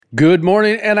Good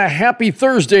morning and a happy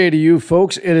Thursday to you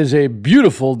folks. It is a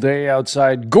beautiful day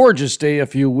outside, gorgeous day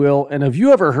if you will. And have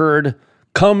you ever heard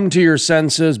come to your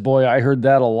senses? Boy, I heard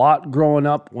that a lot growing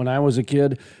up when I was a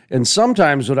kid. And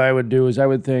sometimes what I would do is I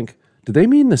would think, do they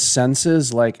mean the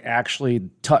senses like actually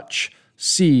touch,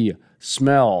 see,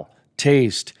 smell,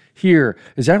 taste, hear?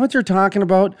 Is that what they're talking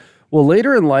about? Well,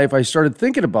 later in life, I started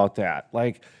thinking about that.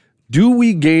 Like, do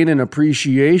we gain an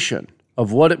appreciation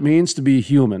of what it means to be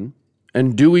human?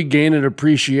 And do we gain an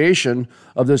appreciation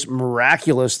of this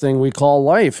miraculous thing we call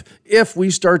life if we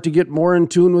start to get more in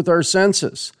tune with our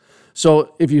senses?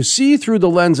 So if you see through the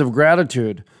lens of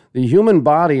gratitude, the human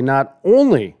body not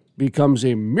only becomes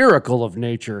a miracle of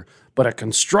nature, but a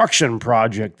construction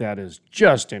project that is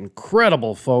just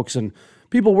incredible, folks. And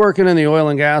people working in the oil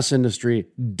and gas industry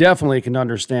definitely can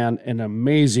understand an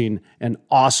amazing and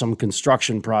awesome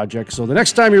construction project. So the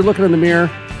next time you're looking in the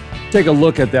mirror, take a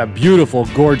look at that beautiful,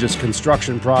 gorgeous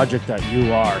construction project that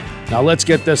you are. Now let's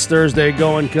get this Thursday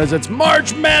going because it's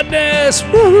March Madness!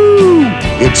 Woohoo!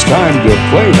 It's time to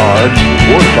play hard,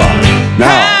 work hard.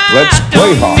 Now, let's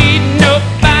play hard. I don't need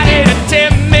nobody to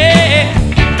tell me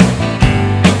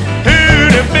who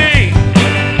to be.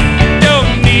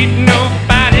 Don't need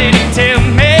nobody to tell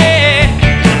me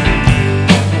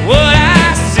what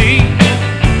I see.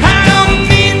 I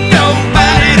don't need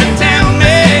nobody to tell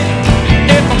me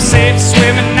if I'm safe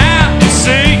swimming out to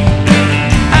sea.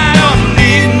 I don't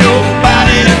need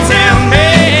nobody to tell me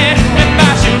if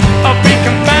I should be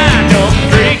confined or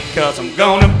free. 'Cause I'm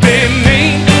gonna be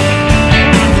me.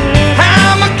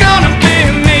 I'm gonna be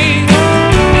me.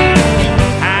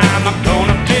 I'm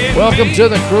gonna be Welcome me. to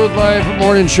the Crude Life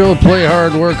Morning Show. Play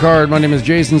hard, work hard. My name is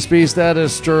Jason Spees. That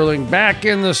is Sterling. Back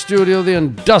in the studio, the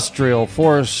Industrial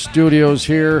Forest Studios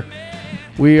here.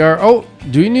 We are,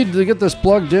 do you need to get this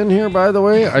plugged in here, by the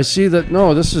way? I see that,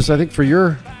 no, this is, I think, for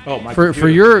your, for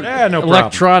your Yeah, no problem.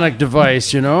 electronic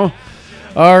device, you know?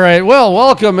 All right, well,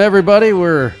 welcome, everybody.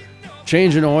 We're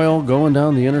changing oil, going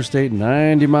down the interstate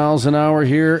 90 miles an hour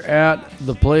here at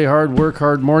the Play Hard, Work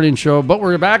Hard Morning Show. But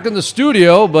we're back in the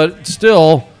studio, but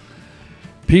still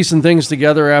piecing things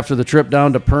together after the trip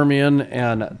down to Permian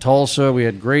and Tulsa. We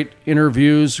had great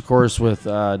interviews, of course, with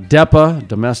DEPA,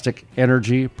 Domestic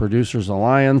Energy Producers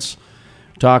Alliance.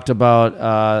 Talked about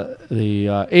the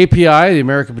API, the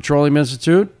American Petroleum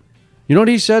Institute. You know what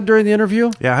he said during the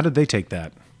interview? Yeah, how did they take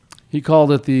that? He called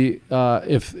it the,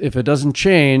 if it doesn't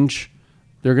change,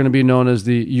 they're going to be known as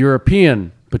the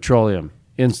European Petroleum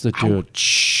Institute.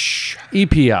 Ouch.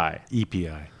 EPI.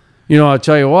 EPI. You know, I'll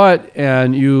tell you what,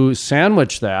 and you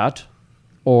sandwich that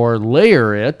or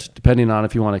layer it, depending on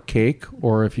if you want a cake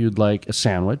or if you'd like a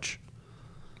sandwich,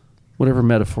 whatever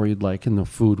metaphor you'd like in the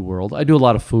food world. I do a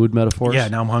lot of food metaphors. Yeah,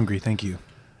 now I'm hungry. Thank you.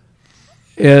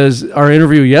 Is our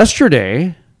interview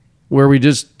yesterday where we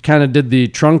just kind of did the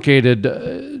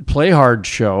truncated Play Hard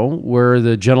show where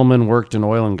the gentleman worked in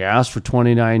oil and gas for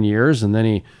 29 years and then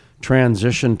he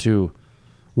transitioned to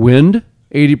wind.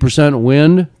 80%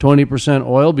 wind, 20%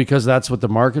 oil, because that's what the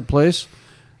marketplace,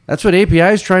 that's what API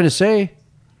is trying to say,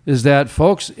 is that,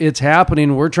 folks, it's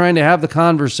happening. We're trying to have the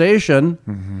conversation.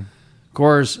 Mm-hmm. Of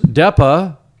course,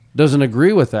 DEPA doesn't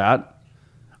agree with that.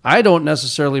 I don't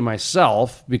necessarily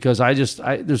myself, because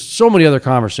there's so many other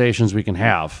conversations we can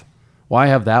have. Why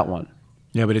have that one?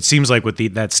 Yeah, but it seems like with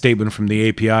that statement from the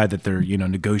API that they're,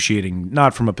 negotiating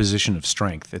not from a position of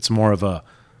strength. It's more of a,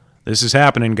 this is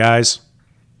happening, guys.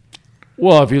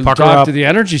 Well, if you Pucker talk up. to the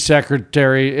energy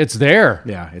secretary, it's there.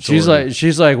 Yeah, it's she's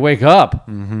ordered. like, wake up,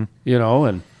 and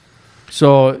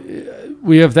so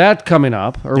we have that coming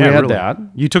up, or Yeah, we had really. that.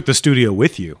 You took the studio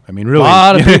with you. I mean, A really.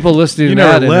 lot of people listening You to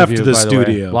that never left interview, the by the way.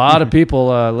 studio. A lot of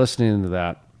people listening to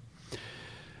that. And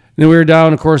then we were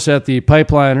down, of course, at the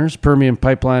Permian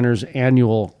Pipeliners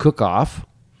annual cook-off.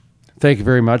 Thank you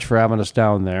very much for having us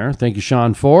down there. Thank you,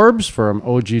 Sean Forbes from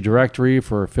OG Directory,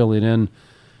 for filling in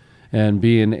and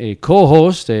being a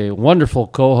co-host, a wonderful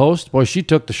co-host. Boy, she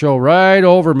took the show right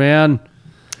over, man.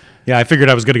 Yeah, I figured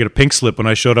I was going to get a pink slip when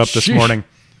I showed up this morning.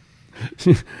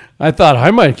 I thought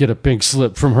I might get a pink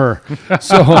slip from her.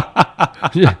 So,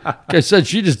 like I said,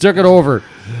 she just took it over.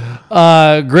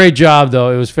 Great job,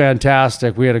 though. It was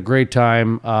fantastic. We had a great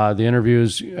time. The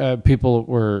interviews, people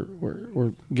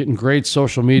were getting great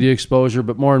social media exposure,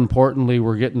 but more importantly,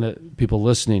 we're getting the people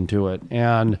listening to it.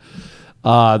 And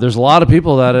there's a lot of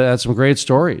people that had some great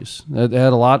stories, that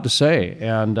had a lot to say.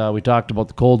 And we talked about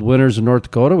the cold winters in North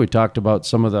Dakota. We talked about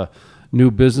some of the new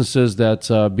businesses that's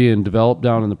being developed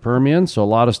down in the Permian. So a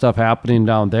lot of stuff happening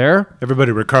down there.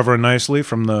 Everybody recovering nicely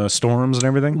from the storms and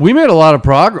everything? We made a lot of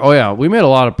progress. Oh, yeah. We made a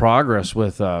lot of progress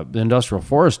with the industrial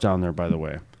forest down there, by the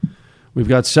way. We've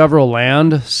got several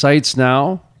land sites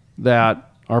now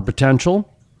that are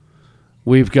potential.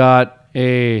 We've got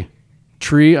a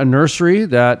nursery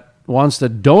that wants to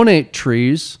donate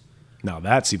trees. Now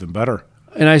that's even better.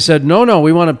 And I said, no,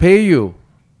 we want to pay you.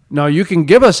 Now, you can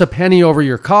give us a penny over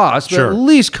your cost, but Sure. at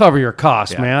least cover your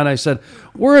cost, Yeah. man. I said,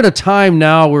 we're at a time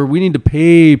now where we need to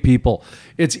pay people.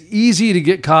 It's easy to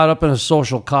get caught up in a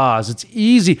social cause. It's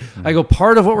easy. I go,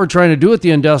 part of what we're trying to do at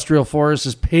the industrial forest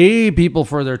is pay people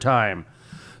for their time.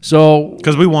 So,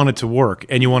 Because we want it to work,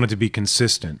 and you want it to be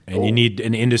consistent, and you need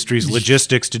an industry's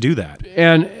logistics to do that.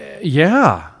 and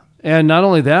yeah, and not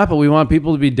only that, but we want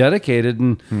people to be dedicated,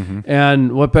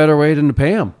 and what better way than to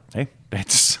pay them? Hey,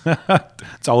 it's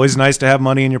it's always nice to have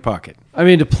money in your pocket. I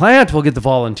mean, to plant, we'll get the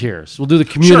volunteers. We'll do the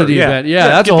community Sure, yeah. event. Yeah,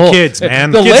 That's get a the whole kids,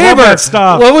 man. The Kids love labor that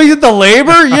stuff. Well, we get the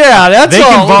labor. Yeah, that's They all.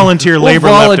 can volunteer labor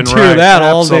we'll left and volunteer right. that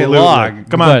all Absolutely. day long.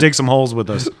 Come on, dig some holes with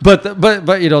us. But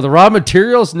the raw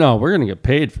materials, no, we're going to get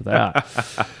paid for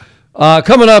that.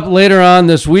 Coming up later on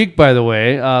this week, by the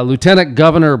way, Lieutenant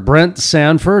Governor Brent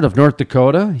Sanford of North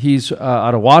Dakota. He's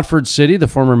out of Watford City, the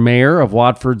former mayor of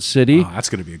Watford City. Oh, that's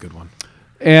going to be a good one.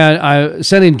 And I'm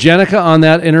sending Jenica on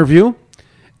that interview.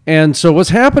 And so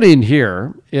what's happening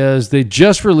here is they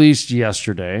just released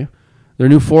yesterday their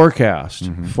new forecast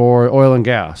for oil and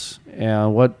gas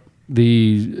and what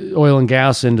the oil and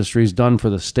gas industry has done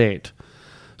for the state.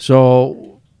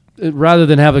 So rather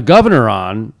than have a governor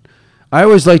on, I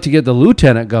always like to get the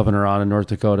lieutenant governor on in North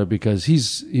Dakota because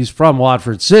he's from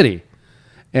Watford City.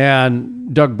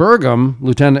 And Doug Burgum,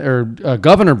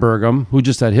 Governor Burgum, who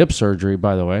just had hip surgery,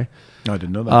 by the way. No, I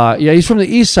didn't know that. Yeah, he's from the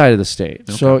east side of the state.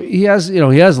 Okay. So he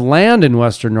has land in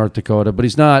western North Dakota, but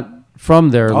he's not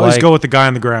from there. Always go with the guy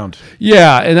on the ground.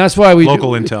 Yeah, and that's why we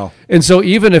Local intel. And so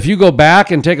even if you go back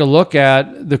and take a look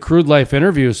at the Crude Life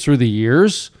interviews through the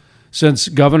years since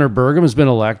Governor Burgum has been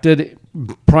elected,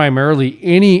 primarily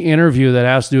any interview that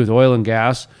has to do with oil and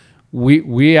gas,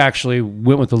 we actually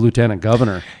went with the lieutenant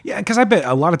governor. Yeah, because I bet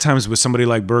a lot of times with somebody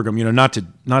like Burgum,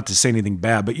 not to say anything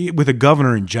bad, but with a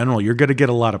governor in general, you're going to get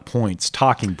a lot of points,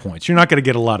 talking points. You're not going to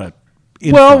get a lot of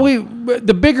info. Well,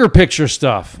 the bigger picture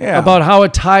stuff about how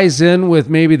it ties in with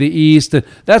maybe the East,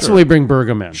 that's when we bring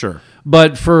Burgum in. Sure.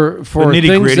 But for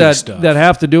things that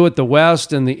have to do with the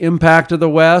West and the impact of the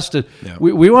West,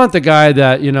 we want the guy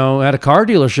that had a car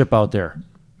dealership out there.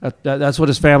 That's what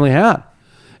his family had.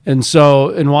 And so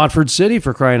in Watford City,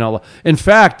 for crying out loud. In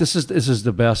fact, this is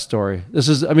the best story.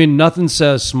 Nothing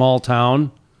says small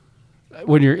town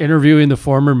when you're interviewing the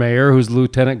former mayor who's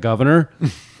lieutenant governor,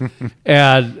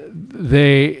 and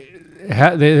they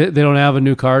don't have a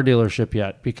new car dealership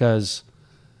yet because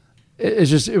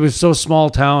it was so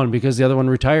small town because the other one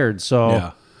retired. So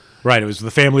yeah. Right, it was the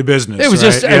family business. it was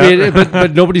right? just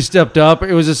but nobody stepped up.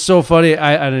 It was just so funny.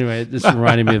 Anyway, this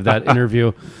reminded me of that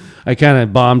interview. I kind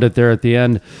of bombed it there at the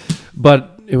end,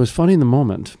 but it was funny in the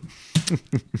moment.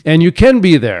 And you can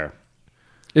be there.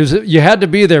 You had to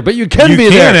be there, but you can be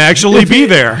there. You can actually be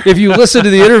there. If you listen to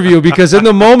the interview, because in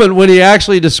the moment when he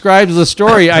actually describes the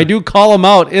story, I do call him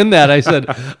out in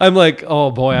that. I'm like, oh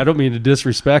boy, I don't mean to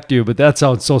disrespect you, but that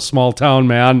sounds so small town,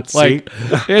 man. See?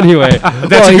 Anyway.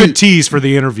 That's a good tease for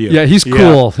the interview. Yeah, he's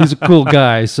cool. He's a cool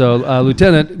guy. So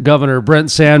Lieutenant Governor Brent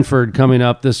Sanford coming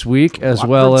up this week, as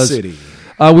well as City.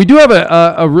 We do have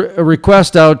a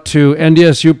request out to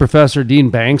NDSU Professor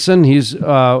Dean Bankson. He's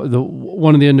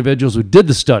one of the individuals who did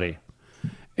the study,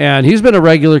 and he's been a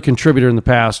regular contributor in the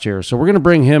past here. So we're going to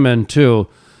bring him in too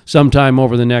sometime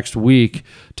over the next week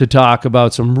to talk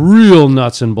about some real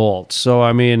nuts and bolts.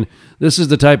 So this is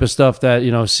the type of stuff that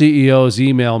CEOs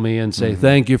email me and say,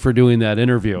 "Thank you for doing that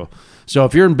interview." So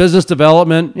if you're in business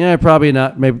development, probably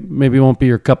not. Maybe it won't be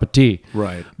your cup of tea.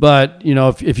 Right. But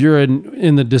if you're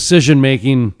in the decision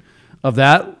making of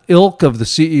that ilk of the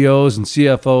CEOs and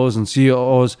CFOs and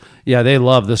COOs, they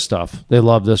love this stuff. They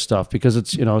love this stuff because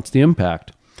it's the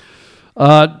impact.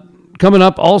 Coming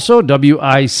up also,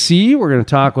 WIC. We're going to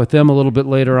talk with them a little bit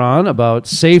later on about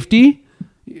safety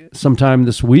sometime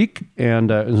this week, and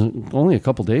only a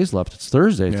couple days left. It's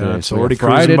Thursday today. It's already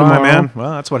Friday tomorrow. Man.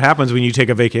 Well, that's what happens when you take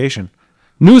a vacation.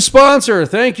 New sponsor,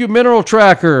 thank you, Mineral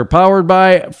Tracker, powered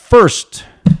by First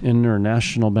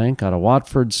International Bank out of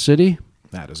Watford City.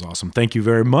 That is awesome. Thank you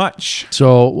very much.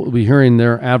 So we'll be hearing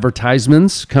their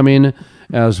advertisements coming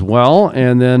as well.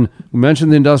 And then we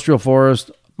mentioned the Industrial Forest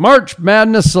March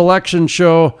Madness Selection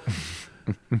Show.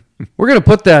 We're going to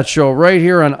put that show right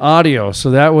here on audio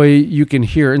so that way you can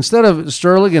hear. Instead of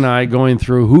Sterling and I going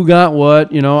through who got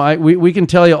what, we can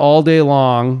tell you all day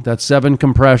long that 7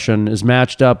 Compression is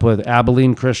matched up with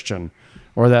Abilene Christian,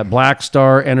 or that Black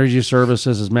Star Energy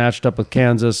Services is matched up with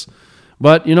Kansas.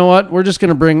 But you know what? We're just going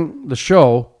to bring the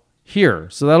show here.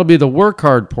 So that'll be the work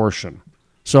hard portion.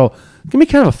 So it's going to be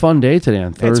kind of a fun day today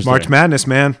on Thursday. It's March Madness,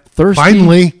 man.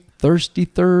 Finally. Thirsty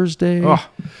Thursday. Oh.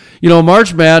 You know,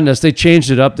 March Madness, they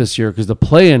changed it up this year because the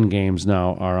play-in games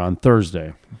now are on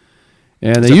Thursday.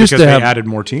 And they used to have... they added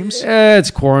more teams?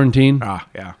 It's quarantine.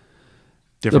 Yeah.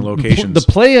 Different locations.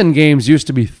 The play-in games used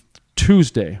to be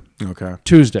Tuesday. Okay.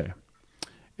 Tuesday.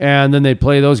 And then they'd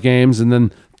play those games, and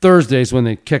then Thursday's when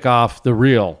they kick off the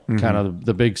real, kind of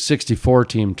the big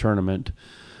 64-team tournament.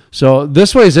 So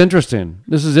this way is interesting.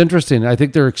 This is interesting. I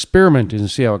think they're experimenting to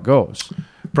see how it goes.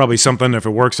 Probably something, if it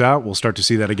works out, we'll start to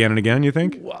see that again and again, you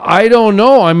think? I don't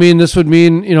know. I mean, this would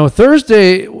mean,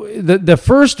 Thursday, the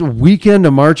first weekend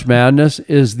of March Madness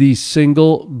is the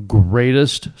single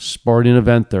greatest sporting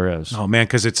event there is. Oh, man,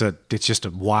 because it's just a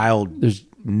wild,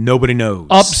 nobody knows.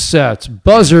 Upsets,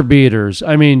 buzzer beaters.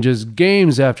 I mean, just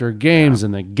games after games,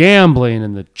 and the gambling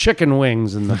and the chicken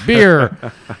wings and the beer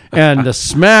and the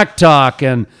smack talk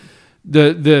and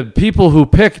the people who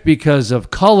pick because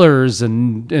of colors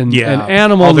and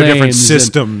animal all the names different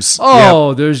systems.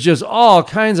 There's just all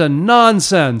kinds of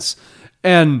nonsense.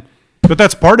 But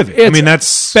that's part of it. I mean,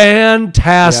 that's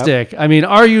fantastic. Yep. I mean,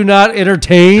 are you not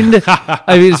entertained?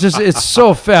 I mean, it's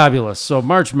so fabulous. So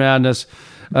March Madness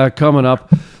coming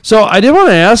up. So I did want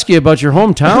to ask you about your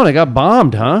hometown. It got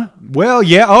bombed, huh? Well,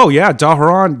 yeah. Oh, yeah.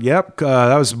 Dhahran. Yep.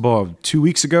 That was about 2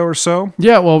 weeks ago or so.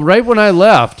 Yeah. Well, right when I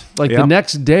left, the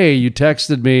next day, you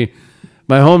texted me,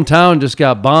 my hometown just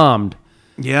got bombed.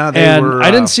 Yeah.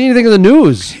 I didn't see anything in the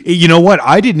news. You know what?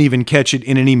 I didn't even catch it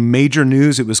in any major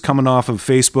news. It was coming off of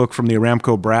Facebook from the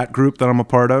Aramco Brat group that I'm a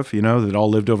part of, that all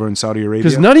lived over in Saudi Arabia.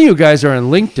 Because none of you guys are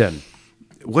on LinkedIn.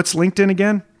 What's LinkedIn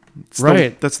again?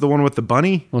 That's the one with the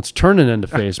bunny? Well, it's turning into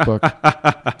Facebook.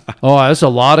 There's a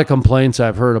lot of complaints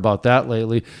I've heard about that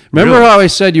lately. Remember how I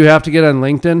said you have to get on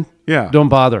LinkedIn? Yeah. Don't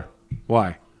bother.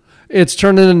 Why? It's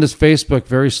turning into Facebook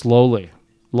very slowly.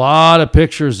 A lot of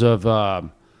pictures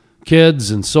of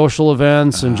kids and social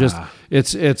events and just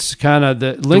it's kind of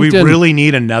the LinkedIn. Do we really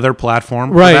need another platform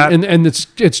for right? that? And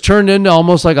it's turned into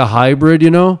almost like a hybrid,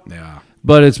 Yeah.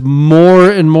 But it's more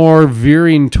and more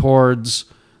veering towards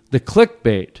the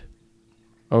clickbait.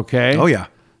 Okay. Oh yeah.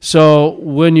 So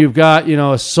when you've got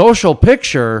a social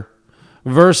picture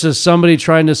versus somebody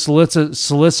trying to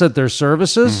solicit their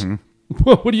services,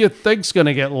 what do you think's going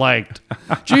to get liked?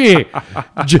 Gee,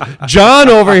 John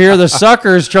over here, the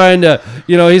sucker's trying to,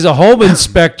 he's a home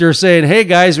inspector saying, "Hey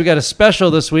guys, we got a special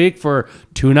this week for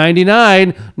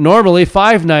 $2.99, normally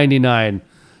 $5.99."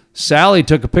 Sally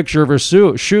took a picture of her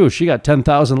shoe. She got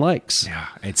 10,000 likes. Yeah,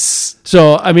 it's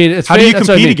so. I mean, it's how do you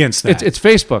compete against that? It's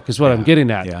Facebook, is what I'm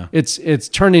getting at. Yeah, it's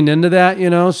turning into that.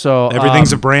 So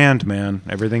everything's a brand, man.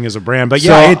 Everything is a brand. But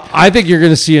I think you're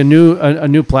going to see a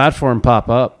new platform pop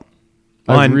up.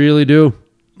 I really do.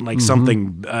 Like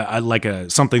something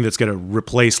something that's going to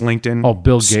replace LinkedIn. Oh,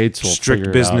 Bill Gates will strict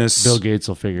figure business. It out. Bill Gates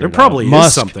will figure it out. There probably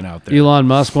is something out there. Elon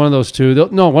Musk, one of those two.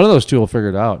 One of those two will figure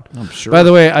it out. I'm sure. By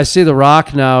the way, I see The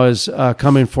Rock now is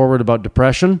coming forward about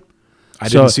depression. I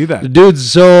didn't see that. The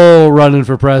dude's so running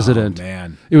for president. Oh,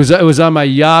 man. It was on my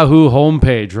Yahoo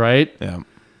homepage, right? Yeah.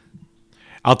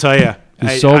 I'll tell you.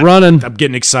 He's running. I'm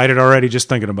getting excited already just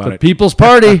thinking about it. People's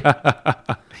Party.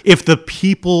 If the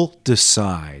people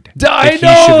decide, I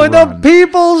know, the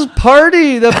People's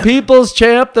Party, the People's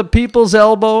Champ, the People's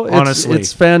Elbow. Honestly,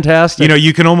 it's fantastic.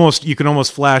 You can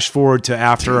almost flash forward to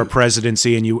after a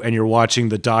presidency, and you're watching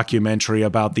the documentary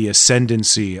about the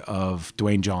ascendancy of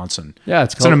Dwayne Johnson. Yeah,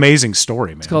 it's an amazing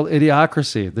story, man. It's called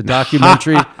Idiocracy. The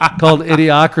documentary called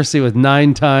Idiocracy with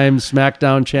 9-time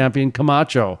SmackDown champion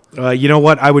Camacho. You know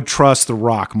what? I would trust The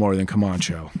Rock more than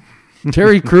Camacho.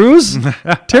 Terry Crews?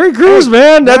 Terry Crews,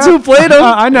 man. That's who played him.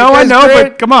 I know,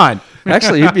 but come on.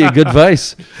 Actually, he'd be a good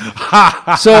vice.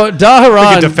 So, Dhahran.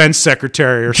 Like a defense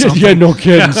secretary or something. Yeah, no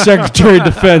kidding. Secretary of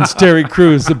Defense, Terry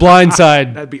Crews, The Blind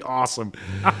Side. That'd be awesome.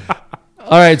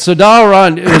 All right, so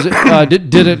Dhahran,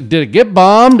 did it get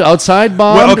bombed? Outside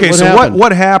bombed? Well, okay,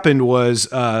 what happened was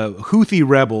Houthi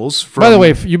rebels from... By the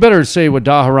way, you better say what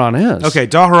Dhahran is. Okay,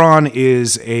 Dhahran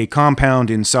is a compound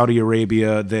in Saudi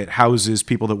Arabia that houses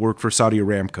people that work for Saudi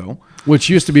Aramco. Which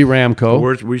used to be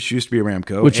Ramco. Which used to be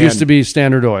Aramco. Which used to be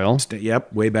Standard Oil.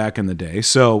 Yep, way back in the day.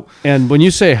 So, and when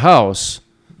you say house...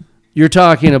 You're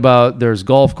talking about there's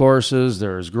golf courses,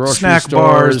 there's grocery snack stores,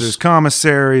 bars, there's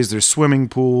commissaries, there's swimming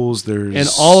pools, and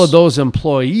all of those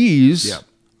employees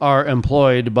are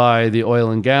employed by the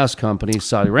oil and gas company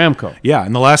Saudi Aramco. Yeah,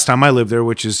 and the last time I lived there,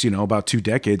 which is about 2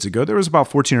 decades ago, there was about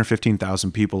 14 or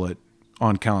 15,000 people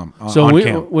on camp. So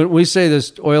when we say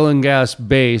this oil and gas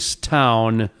base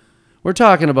town, we're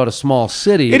talking about a small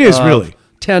city. It is really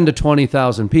 10 to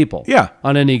 20,000 people. Yeah,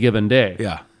 on any given day.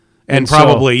 Yeah. And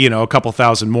probably, a couple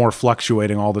thousand more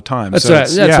fluctuating all the time. That's so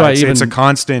right. It's a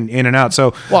constant in and out.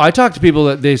 So, well, I talked to people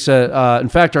that they said, in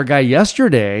fact, our guy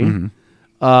yesterday,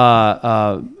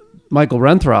 Michael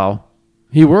Renthrow,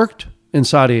 he worked in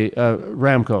Saudi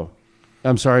Aramco.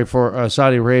 I'm sorry, for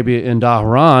Saudi Arabia in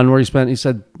Dhahran, where he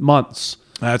said months.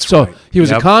 That's so right. He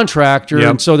was a contractor, Yep.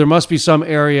 and so there must be some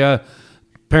area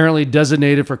apparently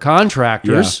designated for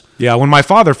contractors. Yeah, when my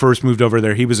father first moved over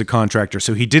there, he was a contractor,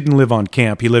 so he didn't live on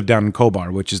camp. He lived down in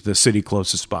Kobar, which is the city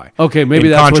closest by. Okay, maybe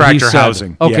in that's contractor what he said.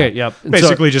 housing. Okay, yep. And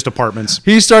Basically just apartments.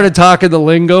 He started talking the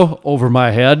lingo over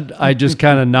my head. I just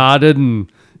kind of nodded and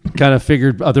kind of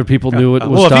figured other people knew what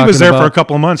was Well, if he was there for a about.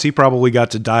 couple of months, he probably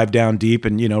got to dive down deep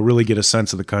and, really get a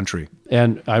sense of the country.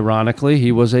 And ironically,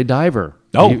 he was a diver.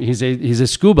 Oh. He's a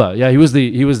scuba. Yeah, he was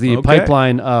the Okay.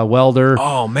 pipeline welder.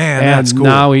 Oh, man, and that's cool.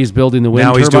 now he's building the wind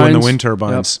Now turbines. he's doing the wind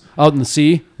turbines. Yep. Out in the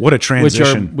sea. What a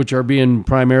transition. Which are being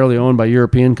primarily owned by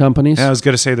European companies. Yeah, I was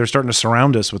going to say they're starting to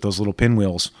surround us with those little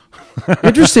pinwheels.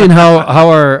 Interesting how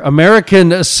our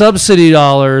American subsidy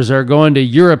dollars are going to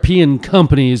European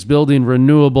companies building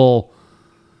renewable.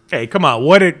 Hey, come on.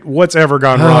 What's ever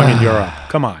gone wrong in Europe?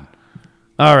 Come on.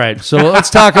 All right, so let's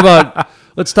talk about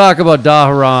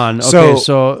Dhahran. Okay,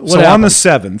 so what on happened? the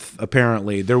 7th,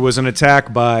 apparently, there was an attack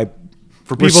for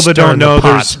We're people that stirring don't know, the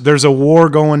pot. there's a war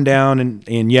going down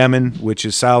in Yemen, which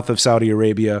is south of Saudi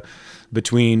Arabia,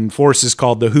 between forces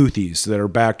called the Houthis that are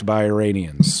backed by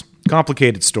Iranians.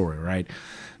 Complicated story, right?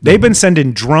 They've been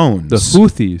sending drones. The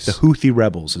Houthis. The Houthi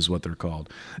rebels is what they're called.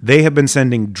 They have been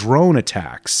sending drone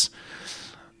attacks.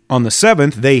 On the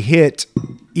 7th, they hit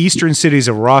eastern cities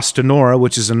of Ras Tanura,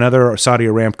 which is another Saudi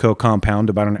Aramco compound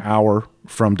about an hour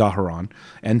from Dhahran,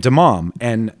 and Dammam.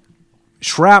 And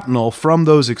shrapnel from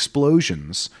those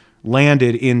explosions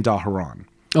landed in Dhahran,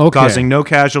 causing no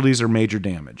casualties or major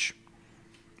damage.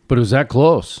 But it was that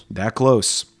close. That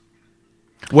close.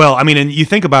 Well, I mean, and you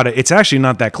think about it, it's actually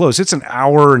not that close. It's an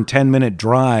hour and 10-minute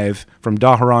drive from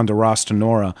Dhahran to Ras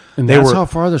Tanura. And that's how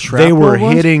far the shrapnel They were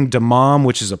was? hitting Dammam,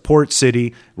 which is a port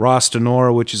city, Ras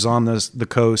Tanura, which is on the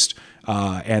coast,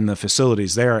 and the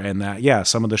facilities there. And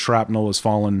some of the shrapnel was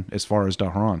falling as far as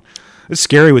Dhahran. It's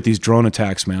scary with these drone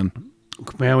attacks, man.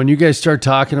 Man, when you guys start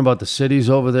talking about the cities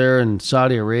over there in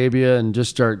Saudi Arabia and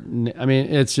just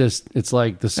it's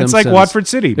like the Simpsons. It's like Watford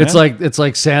City, man. It's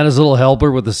like Santa's little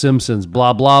helper with the Simpsons.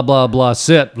 Blah blah blah blah.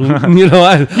 Sit.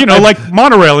 Like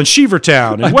Monorail in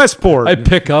Sheavertown and Westport. I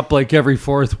pick up like every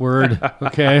fourth word.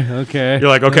 Okay. You're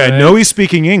like, okay, I know he's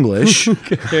speaking English.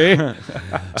 Okay.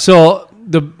 So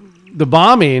the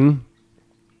bombing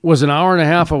was an hour and a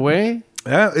half away.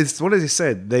 It's what did they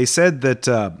say? They said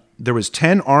that there was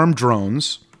 10 armed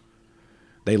drones.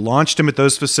 They launched them at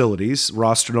those facilities,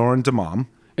 Ras Tanura and Dammam.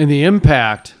 And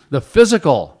the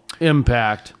physical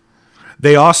impact.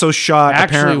 They also shot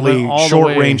Actually apparently went all the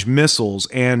short-range missiles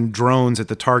and drones at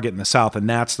the target in the south, and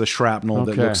that's the shrapnel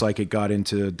that Okay. looks like it got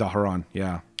into Dhahran.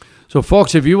 Yeah. So,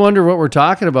 folks, if you wonder what we're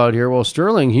talking about here, well,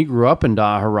 Sterling, he grew up in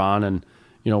Dhahran and,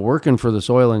 working for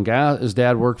this oil and gas. His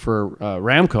dad worked for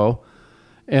Ramco.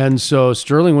 And so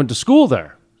Sterling went to school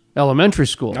there, elementary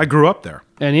school. I grew up there.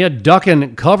 And he had duck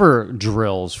and cover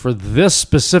drills for this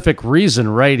specific reason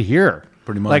right here.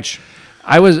 Pretty much.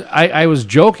 Like, I was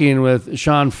joking with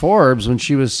Sean Forbes when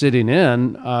she was sitting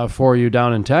in for you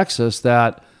down in Texas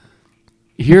that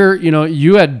here,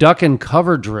 you had duck and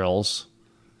cover drills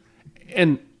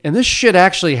and this shit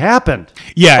actually happened.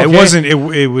 Yeah, Okay? it wasn't. It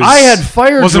was. I had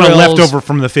fire wasn't drills. a leftover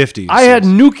from the 50s. I had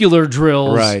nuclear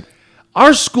drills. Right.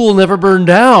 Our school never burned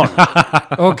down.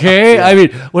 Okay? Yeah. I mean,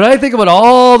 when I think about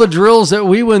all the drills that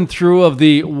we went through of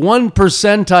the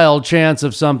 1% chance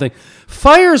of something,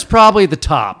 fire's probably at the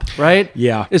top, right?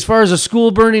 Yeah. As far as a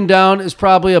school burning down is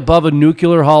probably above a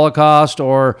nuclear holocaust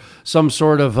or some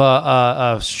sort of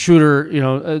a shooter,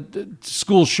 a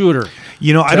school shooter.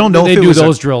 I don't know they if it do was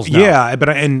those drills now. Yeah, but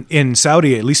in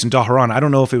Saudi, at least in Dhahran, I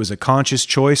don't know if it was a conscious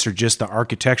choice or just the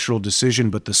architectural decision,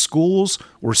 but the schools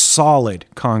were solid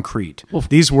concrete. Well,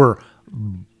 these were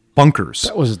bunkers.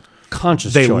 That was a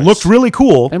conscious They choice. looked really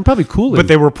cool. And probably cooling. But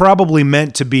they were probably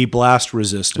meant to be blast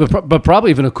resistant. But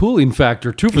probably even a cooling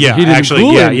factor, too, for the heating actually,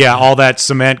 and cooling. yeah, all that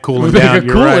cement cooling Make down. a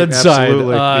You're cool right, inside.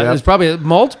 absolutely. Yep. There's probably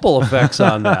multiple effects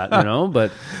on that,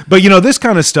 But this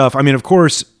kind of stuff, I mean, of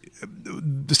course,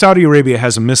 Saudi Arabia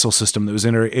has a missile system that was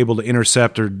able to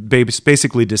intercept or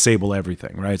basically disable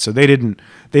everything, right? So they didn't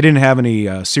have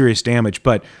any serious damage,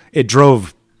 but it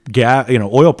drove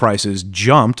oil prices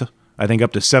jumped. I think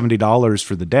up to $70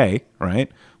 for the day,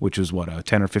 right? Which was what, a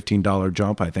 $10 or $15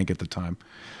 jump, I think, at the time.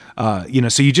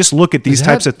 So you just look at these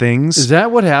types of things. Is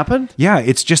that what happened? Yeah,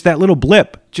 it's just that little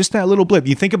blip. Just that little blip.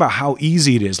 You think about how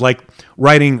easy it is, like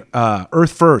writing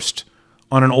Earth First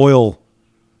on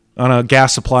a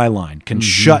gas supply line can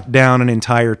shut down an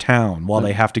entire town while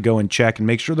they have to go and check and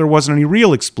make sure there wasn't any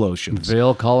real explosions.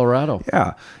 Vail, Colorado.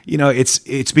 Yeah.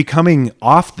 It's becoming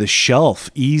off the shelf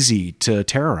easy to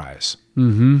terrorize.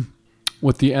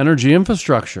 With the energy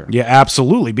infrastructure. Yeah,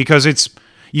 absolutely. Because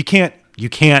you can't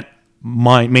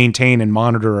maintain and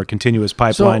monitor a continuous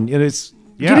pipeline. So,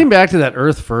 getting back to that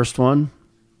Earth First one,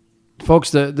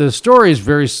 folks, the story is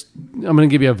I'm going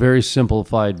to give you a very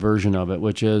simplified version of it,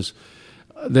 which is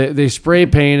they spray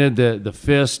painted the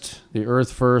fist, the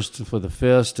Earth First for the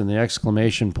fist and the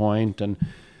exclamation point. And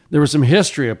there was some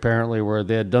history apparently where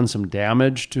they had done some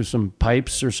damage to some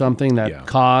pipes or something that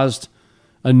caused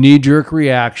a knee-jerk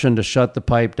reaction to shut the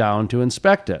pipe down to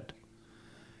inspect it.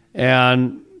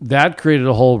 And that created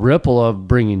a whole ripple of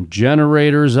bringing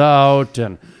generators out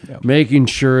and making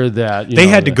sure that they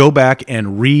had to go back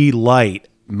and relight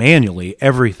manually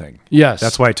everything. Yes.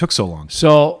 That's why it took so long.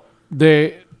 So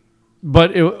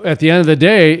at the end of the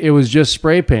day, it was just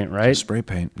spray paint, right? Just spray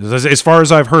paint. As far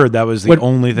as I've heard, that was the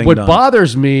only thing What done.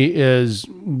 bothers me is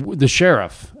the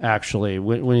sheriff, actually,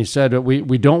 when he said that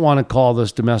we don't want to call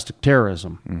this domestic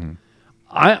terrorism.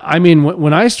 I mean,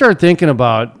 when I start thinking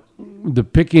about the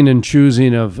picking and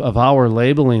choosing of how we're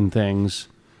labeling things,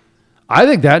 I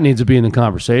think that needs to be in the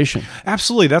conversation.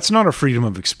 Absolutely. That's not a freedom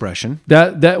of expression.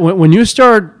 That when you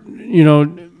start,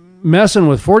 messing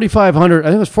with 4,500, I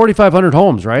think it was 4,500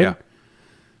 homes, right? Yeah.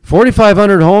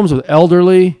 4,500 homes with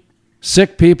elderly,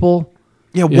 sick people.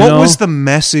 Yeah, what was the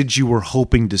message you were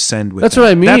hoping to send with That's that?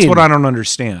 what I mean. That's what I don't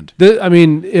understand.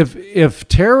 If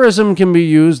terrorism can be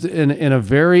used in a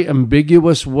very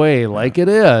ambiguous way like it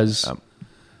is,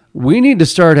 we need to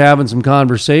start having some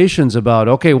conversations about,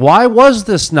 okay, why was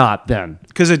this not then?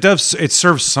 Because it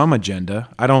serves some agenda.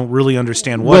 I don't really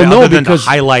understand what, other than to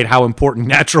highlight how important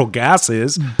natural gas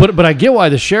is. But I get why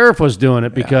the sheriff was doing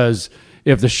it, because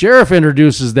if the sheriff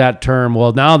introduces that term,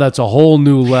 well, now that's a whole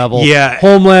new level. Yeah.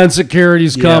 Homeland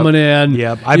Security's coming in.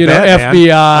 Yeah,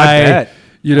 FBI. I bet.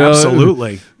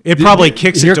 Absolutely. It probably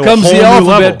kicks it to a whole new level. Here comes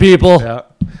the alphabet, people. Yeah.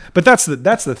 But that's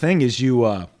the thing is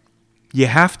you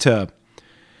have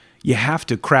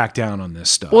to crack down on this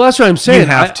stuff. Well, that's what I'm saying. You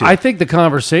have to. I think the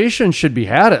conversation should be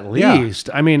had at least.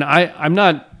 Yeah. I mean,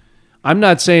 I'm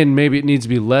not saying maybe it needs to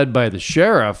be led by the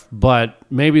sheriff, but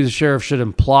maybe the sheriff should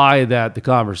imply that the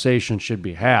conversation should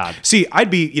be had. See,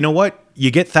 you know what? You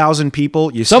get 1,000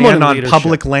 people, you stand on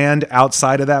public land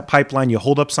outside of that pipeline, you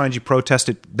hold up signs, you protest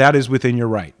it. That is within your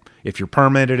right. If you're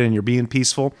permitted and you're being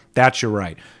peaceful, that's your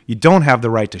right. You don't have the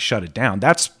right to shut it down.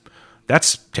 That's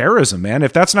terrorism, man.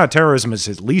 If that's not terrorism, it's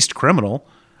at least criminal.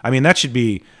 I mean, that should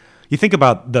be. You think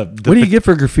about the what do you get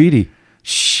for graffiti?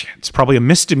 It's probably a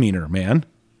misdemeanor, man.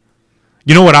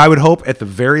 You know what I would hope at the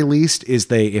very least is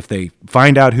if they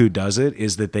find out who does it,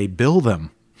 is that they bill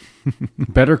them.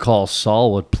 Better Call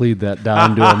Saul would plead that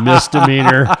down to a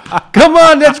misdemeanor. Come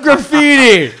on, that's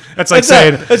graffiti. That's like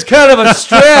saying it's kind of a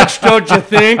stretch, don't you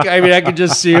think? I mean, I could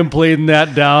just see him pleading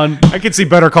that down. I could see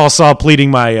Better Call Saul pleading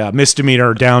my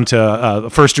misdemeanor down to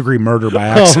first-degree murder by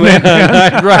accident.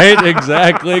 Right,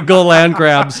 exactly. Go land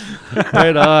crabs.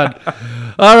 Right on.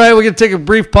 All right, we're going to take a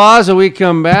brief pause and we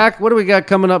come back. What do we got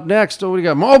coming up next? What do we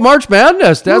got? Oh, March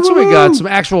Madness. That's what we got. Some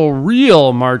actual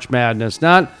real March Madness.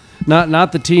 Not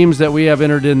the teams that we have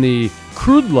entered in the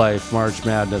Crude Life March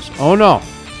Madness. Oh, no.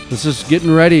 This is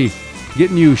getting ready,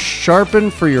 getting you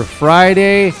sharpened for your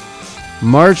Friday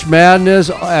March Madness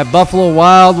at Buffalo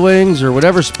Wild Wings or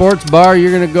whatever sports bar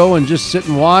you're going to go and just sit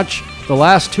and watch the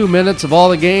last 2 minutes of all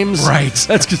the games. Right.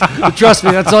 Trust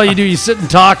me, that's all you do. You sit and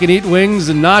talk and eat wings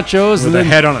and nachos. With a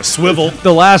head on a swivel.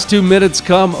 The last 2 minutes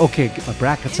come. Okay, get my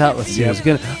brackets out. Let's see who's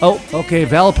going to. Oh, okay,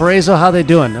 Valparaiso, how they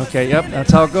doing? Okay, yep,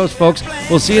 that's how it goes, folks.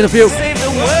 We'll see you in a few. Save the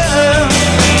world.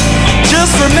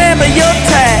 Just remember your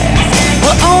task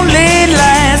will only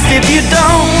last if you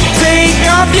don't take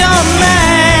off your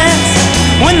mask.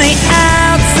 When the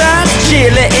outside's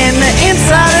chilly and the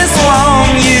inside is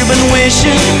warm, you've been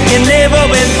wishing you never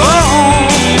been born.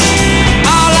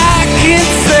 All I can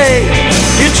say,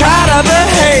 you try to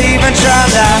behave and try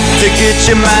not to get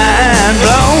your mind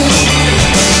blown.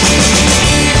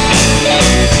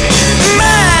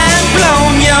 Mind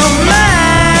blown, your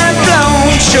mind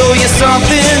blown. Show you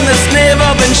something that's never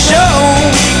been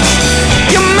shown.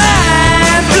 Your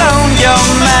mind blown, your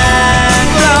mind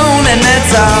blown, and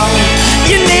that's all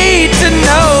you need to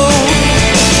know.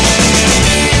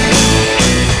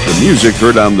 The Music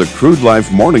heard on the Crude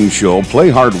Life Morning Show, Play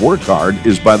Hard, Work Hard,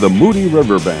 is by the Moody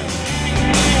River Band.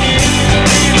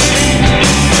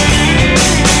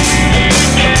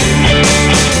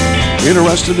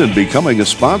 Interested in becoming a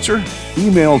sponsor?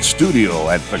 Email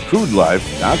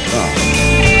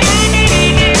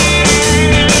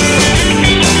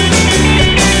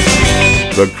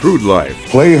studio@thecrudelife.com. The Crude Life,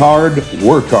 Play Hard,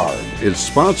 Work Hard, is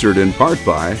sponsored in part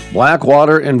by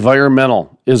Blackwater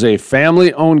Environmental is a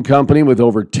family-owned company with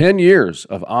over 10 years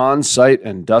of on-site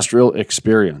industrial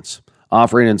experience,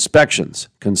 offering inspections,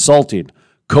 consulting,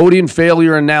 coating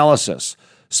failure analysis,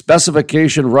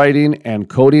 specification writing, and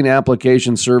coating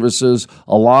application services,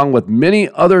 along with many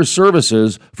other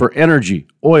services for energy,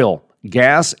 oil,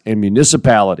 gas, and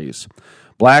municipalities.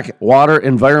 Blackwater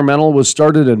Environmental was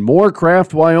started in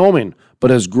Moorcraft, Wyoming,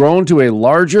 but has grown to a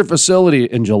larger facility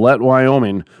in Gillette,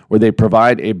 Wyoming, where they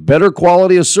provide a better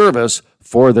quality of service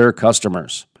for their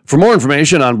customers. For more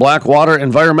information on Blackwater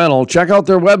Environmental, check out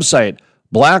their website,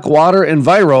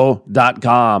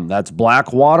 blackwaterenviro.com. That's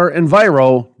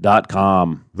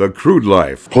blackwaterenviro.com. The Crude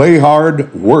Life, Play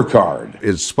Hard, Work Hard,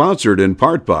 is sponsored in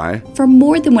part by For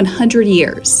more than 100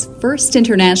 years, First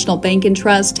International Bank and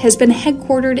Trust has been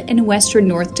headquartered in western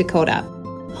North Dakota,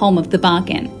 home of the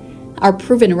Bakken. Our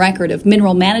proven record of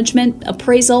mineral management,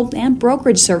 appraisal, and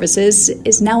brokerage services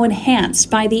is now enhanced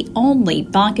by the only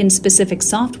Bakken-specific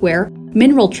software,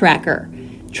 Mineral Tracker.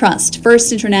 Trust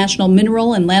First International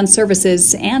Mineral and Land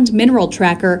Services and Mineral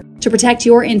Tracker to protect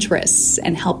your interests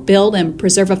and help build and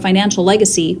preserve a financial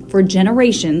legacy for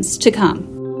generations to come.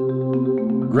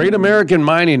 Great American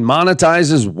Mining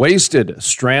monetizes wasted,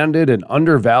 stranded, and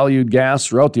undervalued gas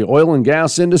throughout the oil and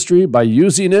gas industry by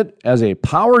using it as a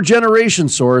power generation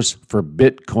source for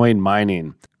Bitcoin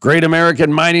mining. Great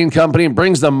American Mining Company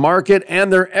brings the market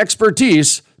and their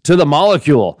expertise to the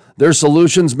molecule. Their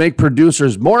solutions make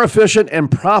producers more efficient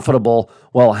and profitable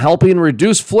while helping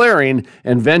reduce flaring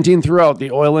and venting throughout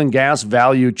the oil and gas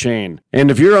value chain.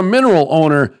 And if you're a mineral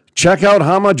owner, check out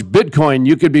how much Bitcoin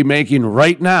you could be making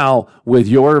right now with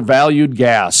your valued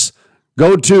gas.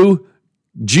 Go to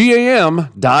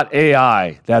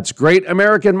GAM.ai. That's Great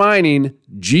American Mining,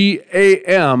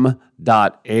 GAM.ai.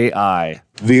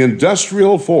 The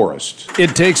Industrial Forest.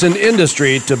 It takes an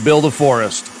industry to build a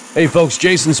forest. Hey folks,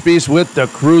 Jason Spees with The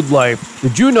Crude Life.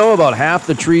 Did you know about half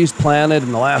the trees planted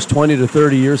in the last 20 to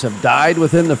 30 years have died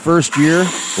within the first year?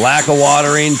 Lack of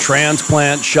watering,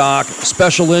 transplant shock,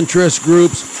 special interest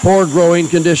groups, poor growing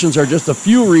conditions are just a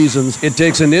few reasons it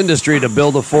takes an industry to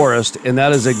build a forest, and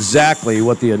that is exactly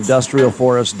what the industrial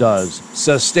forest does.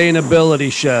 Sustainability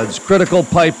sheds, critical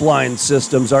pipeline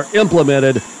systems are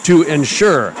implemented to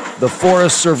ensure the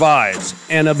forest survives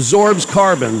and absorbs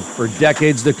carbon for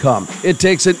decades to come. It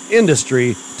takes an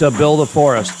industry to build a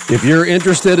forest. If you're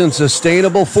interested in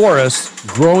sustainable forests,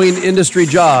 growing industry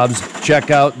jobs,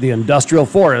 check out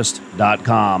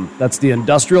theindustrialforest.com. That's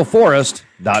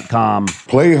theindustrialforest.com.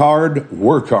 Play hard,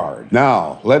 work hard.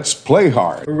 Now, let's play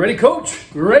hard. We're ready, Coach?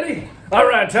 We're ready? All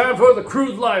right, time for the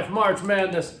Crude Life March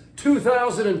Madness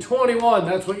 2021.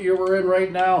 That's what year we're in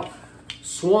right now.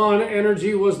 Swan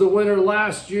Energy was the winner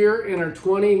last year in our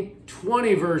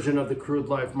 2020 version of the Crude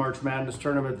Life March Madness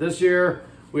tournament. This year,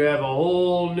 we have a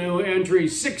whole new entry,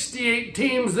 68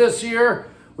 teams this year.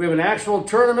 We have an actual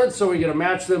tournament, so we get to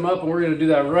match them up, and we're going to do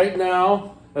that right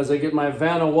now as I get my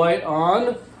Vanna White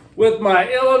on with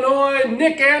my Illinois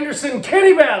Nick Anderson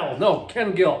Kenny battle. No,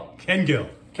 Ken Gill. Ken Gill.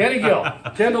 Kenny Gill.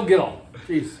 Kendall Gill.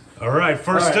 Jeez. All right,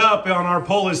 first up on our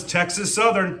poll is Texas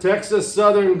Southern. Texas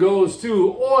Southern goes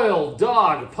to Oil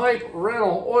Dog Pipe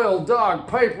Rental. Oil Dog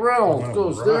Pipe Rental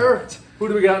goes there. Who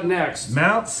do we got next?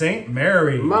 Mount St.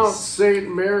 Mary's. Mount St.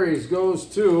 Mary's goes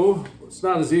to, it's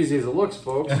not as easy as it looks,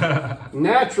 folks.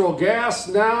 Natural Gas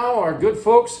Now, our good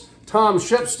folks, Tom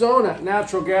Shepstone at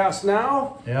Natural Gas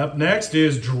Now. Up next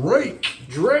is Drake.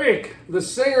 Drake, the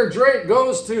singer Drake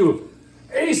goes to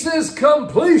Aces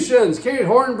Completions. Kate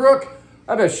Hornbrook,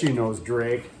 I bet she knows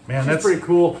Drake. Man, She's pretty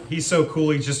cool. He's so cool,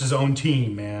 he's just his own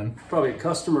team, man. Probably a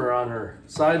customer on her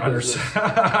side business. Get to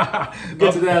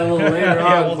that a little later on.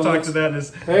 Yeah, we'll folks. talk to that in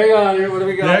this. Hang on here, what do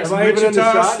we got? Next, Am I even in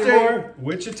the shot State. anymore?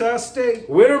 Wichita State.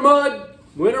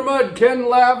 Wintermud, Ken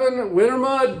Lavin,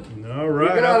 Wintermud. All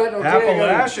right. We got it. Okay,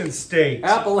 Appalachian State.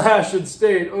 Appalachian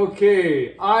State,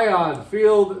 okay. Ion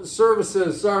Field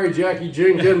Services, sorry Jackie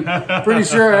Jenkins. Pretty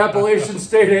sure Appalachian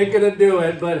State ain't gonna do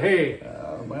it, but hey.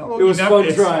 Well, it was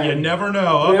fun trying. You never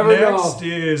know. Up next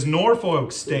is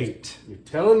Norfolk State. You're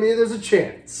telling me there's a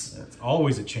chance. That's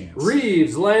always a chance.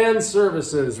 Reeves Land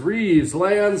Services.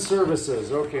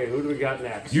 Okay, who do we got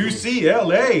next?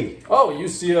 UCLA. Oh,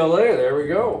 UCLA. There we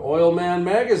go. Oil Man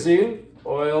Magazine.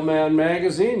 Oilman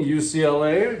Magazine,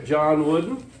 UCLA, John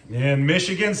Wooden. And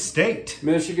Michigan State.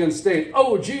 Michigan State,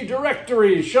 OG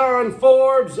Directory, Sean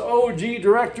Forbes, OG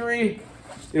Directory.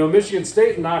 You know, Michigan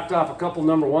State knocked off a couple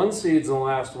number 1 seeds in the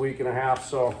last week and a half,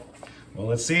 so. Well,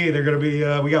 let's see. They're going to be,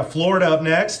 we got Florida up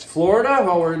next. Florida,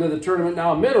 we're into the tournament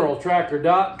now.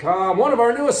 MineralTracker.com, one of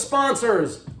our newest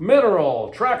sponsors,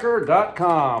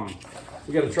 MineralTracker.com.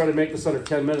 We got to try to make this under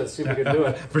 10 minutes, see if we can do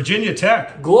it. Virginia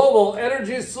Tech. Global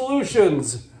Energy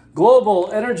Solutions. Global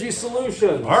Energy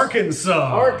Solutions.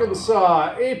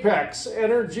 Arkansas. Apex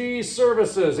Energy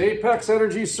Services. Apex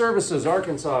Energy Services,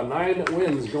 Arkansas. 9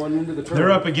 wins going into the tournament.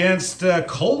 They're up against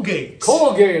Colgate.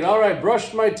 Colgate, all right.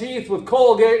 Brushed my teeth with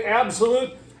Colgate.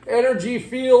 Absolute Energy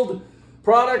Field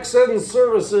Products and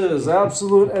Services.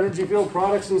 Absolute Energy Field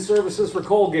Products and Services for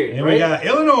Colgate. And right? we got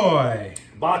Illinois.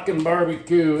 Bakken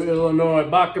Barbecue, Illinois.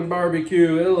 Bakken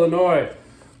Barbecue, Illinois.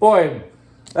 Boy,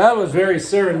 that was very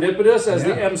serendipitous. As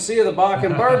the MC of the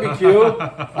Bakken Barbecue,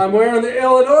 I'm wearing the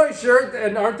Illinois shirt,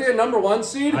 and aren't they a number 1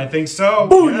 seed? I think so.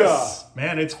 Booyah! Yes.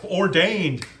 Man, it's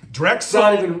ordained.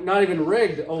 Drexel. Not even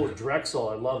rigged. Oh, Drexel,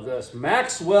 I love this.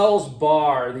 Maxwell's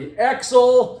Bar, the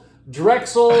Exel,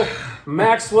 Drexel,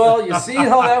 Maxwell. You see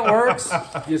how that works?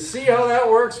 You see how that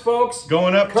works, folks?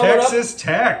 Going up Texas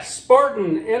Tech.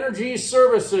 Spartan Energy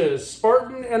Services.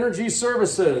 Spartan Energy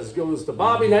Services goes to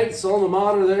Bobby Knight's alma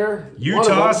mater there.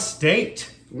 Utah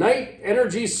State. Knight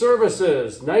Energy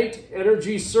Services. Knight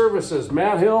Energy Services.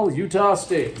 Matt Hill, Utah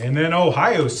State. And then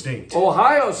Ohio State.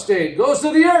 Ohio State goes to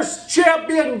the Earth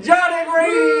champion, Johnny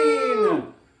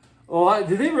Green. Oh,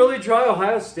 did they really draw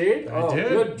Ohio State? I did.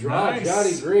 Good draw, Nice.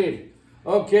 Johnny Green.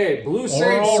 Okay, Blue Sage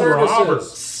Oral Services.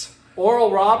 Roberts.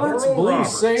 Oral Roberts, Oral Blue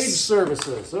Roberts. Sage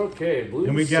Services. Okay, Blue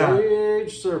And we got-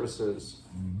 Sage Services.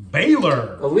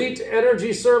 Baylor. Elite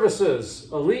Energy Services.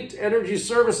 Elite Energy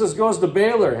Services goes to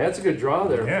Baylor. That's a good draw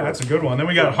there. Yeah, that's a good one. Then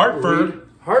we got Hartford. Elite.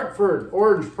 Hartford,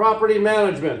 Orange Property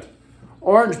Management.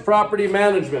 Orange Property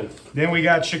Management. Then we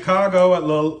got Chicago at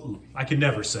I can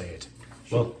never say it.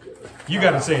 Well, you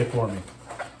got to say it for me.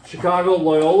 Chicago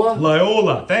Loyola.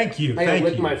 Loyola. Thank you. I gotta Thank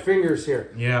lick you. my fingers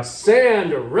here. Yeah.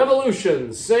 Sand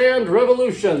Revolutions. Sand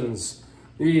Revolutions.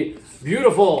 The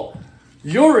beautiful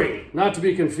Yuri, not to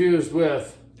be confused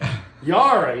with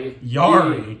Yari.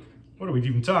 Yari. What are we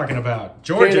even talking about? The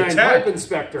Georgia K9 Tech. Pipe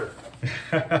Inspector.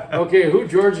 Okay, who?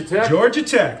 Georgia Tech? Georgia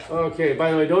Tech. Okay,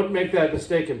 by the way, don't make that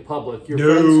mistake in public. Your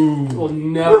No. friends will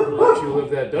never let you live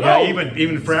that down. Yeah, Oh,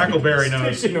 even Frackleberry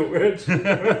knows. Speaking of which,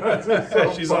 that's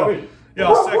so She's all. funny. Yeah,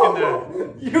 I'll second that.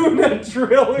 Unit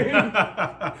drilling.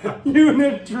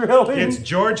 Unit drilling. It's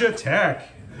Georgia Tech.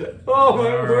 Oh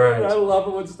my All word, right. I love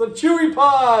it. What's the Chewy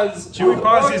Paws? Chewy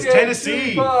Paws is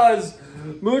Tennessee. Chewy Paws.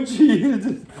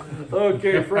 Moochie.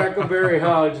 Okay, Frackleberry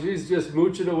Hodge. He's just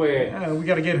mooching away. Yeah, we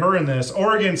got to get her in this.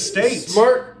 Oregon State.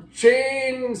 Smart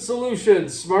Chain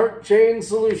Solutions. Smart Chain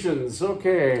Solutions.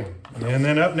 Okay. And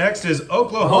then up next is Oh,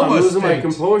 Oklahoma I'm losing my State.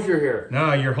 composure here.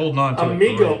 No, you're holding on to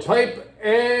Amigo it. Pipe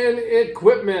and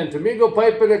Equipment. Amigo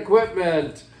Pipe and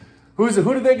Equipment. Who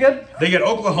did they get? They get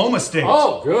Oklahoma State.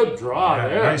 Oh, good draw Yeah,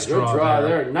 there. nice good draw draw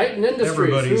there. there. Knight and Industries.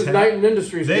 Everybody's Who's happy. Knight and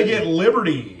Industries? They getting? get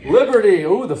Liberty. Liberty.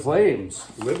 Ooh, the Flames.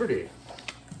 Liberty.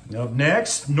 Up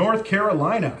next, North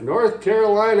Carolina. North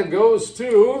Carolina goes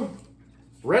to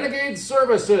Renegade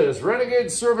Services. Renegade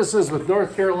Services with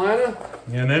North Carolina.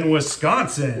 And then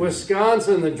Wisconsin.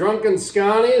 Wisconsin, the Drunken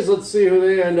Scotties. Let's see who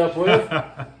they end up with.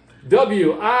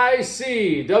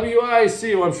 WIC.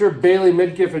 Well, I'm sure Bailey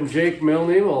Midkiff and Jake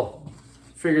Milne will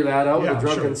figure that out. Yeah, The I'm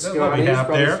Drunken sure. They'll be Scotties. half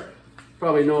there.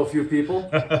 Probably know a few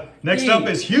people. Next up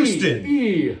is Houston.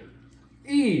 E&E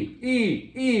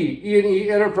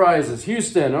Enterprises.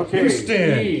 Houston. Okay. Houston.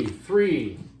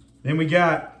 E3. Then we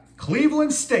got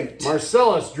Cleveland State.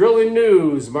 Marcellus Drilling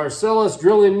News. Marcellus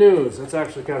Drilling News. That's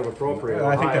actually kind of appropriate.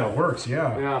 I think Ohio. that works,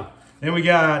 yeah. Yeah. Then we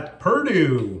got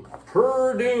Purdue.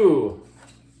 Purdue.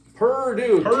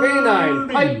 Purdue. Canine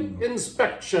Pipe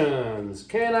Inspections.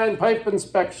 Canine Pipe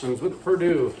Inspections with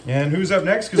Purdue. And who's up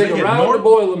next? Because Take they a get round of North,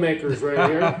 Boilermakers right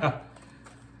here.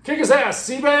 Kick his ass,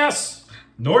 Seabass.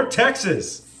 North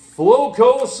Texas.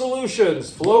 Flowco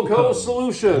Solutions. Flowco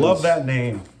Solutions. Love that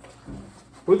name.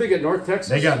 Who'd they get? North Texas?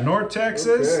 They got North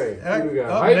Texas. Okay. Who we got?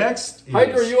 Up next is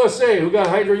Hydra USA. Who got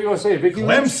Hydra USA? Vicky Leach?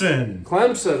 Clemson.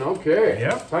 Clemson. Okay.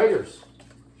 Yep. Tigers.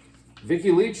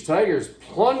 Vicky Leach, Tigers.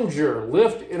 Plunger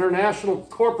Lift International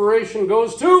Corporation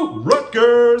goes to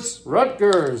Rutgers.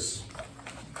 Rutgers.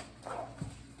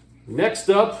 Next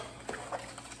up,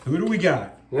 Who do we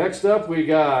got? we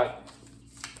got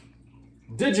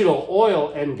Digital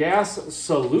Oil and Gas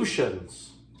Solutions.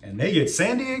 And they get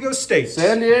San Diego State.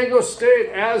 San Diego State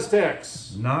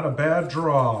Aztecs. Not a bad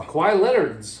draw. Kawhi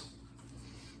Leonard's.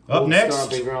 Up Old next,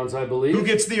 stomping grounds, I believe. who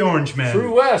gets the Orangemen?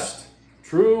 True West.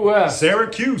 True West.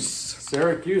 Syracuse.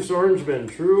 Syracuse Orangemen.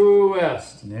 True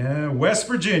West. Yeah, West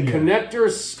Virginia.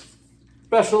 Connector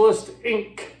Specialist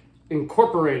Inc.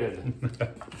 Incorporated.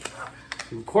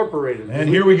 Incorporated. And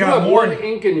here we got have more. one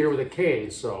ink in here with a K,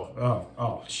 so.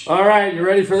 Oh. All right, you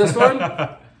ready for this one?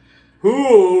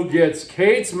 Who gets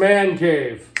Kate's Man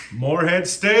Cave? Morehead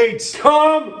State.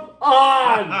 Come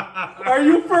on! Are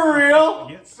you for real?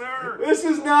 Yes, sir. This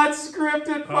is not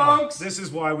scripted, folks. This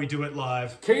is why we do it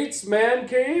live. Kate's Man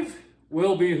Cave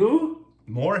will be who?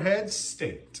 Morehead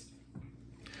State.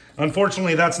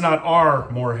 Unfortunately, that's not our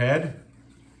Morehead.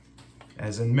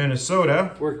 As in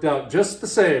Minnesota. Worked out just the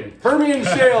same. Permian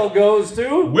Shale goes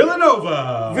to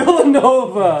Villanova.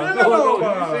 Villanova.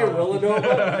 Villanova. Did you say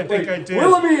Villanova? I think I did.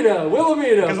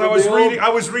 Wilhelmina. Because I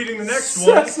was reading the next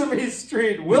Sesame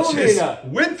Street. one. Which is Wilhelmina.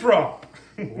 Winthrop.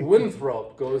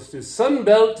 Winthrop goes to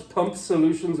Sunbelt Pump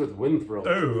Solutions with Winthrop.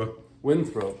 Oh.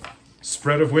 Winthrop.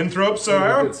 Spread of Winthrop,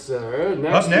 sir. Good, sir.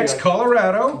 Up next,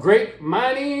 Colorado. Great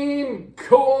Mining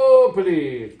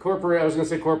Company. I was going to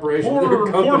say corporation.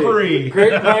 Corpory.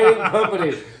 Great Mining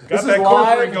Company. This that is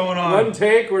corporate live. going on. One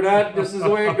take. We're not. This is the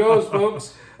way it goes,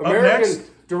 folks. next.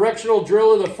 Directional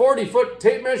drill of the 40-foot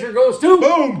tape measure goes to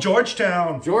Boom,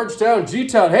 Georgetown.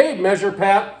 G-Town. Hey, measure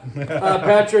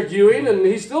Patrick Ewing, and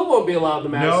he still won't be allowed in the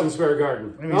Madison Square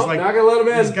Garden. Nope, not going to let him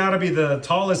in. He's got to be the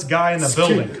tallest guy in the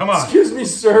building. Come on. Excuse me,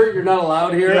 sir. You're not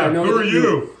allowed here. Yeah, I know who are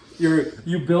you?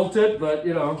 You built it, but,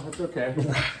 that's okay.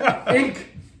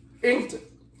 Inked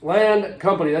Land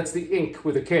Company. That's the ink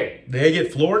with a K. They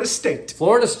get Florida State.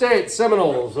 Florida State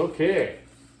Seminoles. Okay.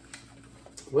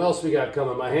 What else we got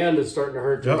coming? My hand is starting to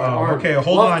hurt. Okay,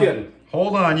 hold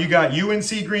on. You got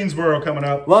UNC Greensboro coming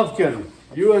up. Lovekin.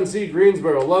 UNC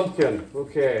Greensboro. Lovekin.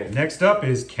 Okay. Next up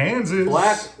is Kansas.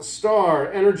 Black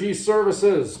Star Energy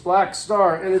Services. Black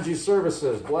Star Energy Services.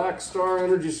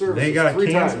 They got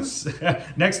 3 Kansas. times.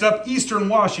 Next up, Eastern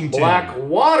Washington.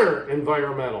 Blackwater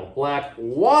Environmental.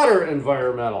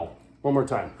 One more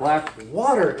time.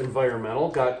 Blackwater Environmental.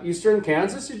 Got Eastern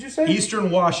Kansas, did you say?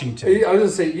 Eastern Washington. I was going to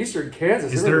say Eastern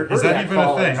Kansas. Is that even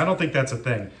a thing? I don't think that's a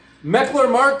thing.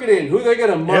 Meckler Marketing. Who they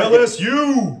going to market?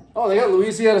 LSU. Oh, they got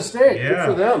Louisiana State. Yeah. Good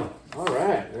for them. All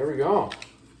right. There we go.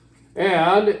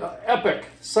 And Epic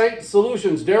Site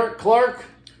Solutions. Derek Clark.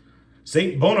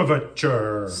 St.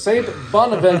 Bonaventure.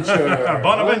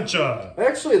 Bonaventure.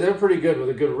 Actually, they're pretty good with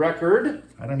a good record.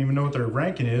 I don't even know what their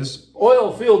ranking is.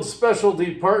 Oilfield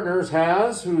Specialty Partners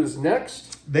has. Who's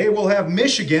next? They will have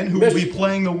Michigan, who will be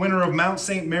playing the winner of Mount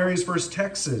St. Mary's versus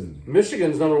Texan.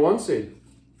 Michigan's number 1 seed.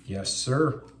 Yes,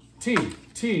 sir.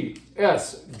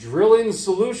 TTS Drilling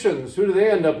Solutions. Who do they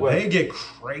end up with? They get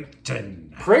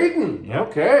Creighton. Yep.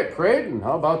 Okay, Creighton.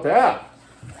 How about that?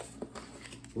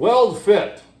 Weld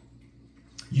Fit.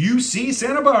 UC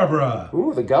Santa Barbara.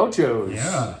 Ooh, the Gauchos.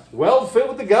 Yeah. Weld Fit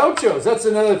with the Gauchos. That's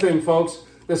another thing, folks.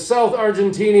 The South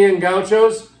Argentinian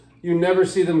Gauchos, you never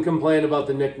see them complain about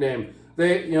the nickname.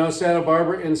 They, Santa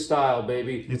Barbara in style,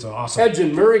 baby. It's awesome. Edge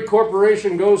and Murray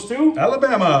Corporation goes to?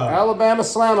 Alabama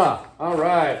Slamma. All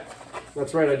right.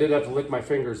 That's right, I did have to lick my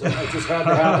fingers. It just had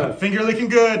to happen. Finger licking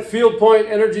good. Field Point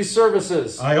Energy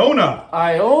Services.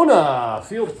 Iona.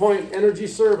 Field Point Energy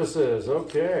Services.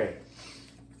 Okay.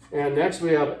 And next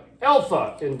we have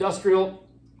Alpha Industrial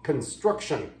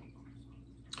Construction.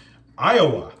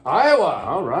 Iowa.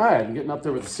 All right. I'm getting up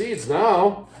there with the seeds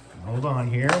now. Hold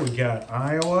on here. We got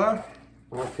Iowa.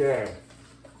 Okay.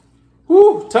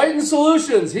 Whew, Titan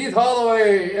Solutions. Heath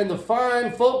Holloway and the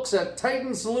fine folks at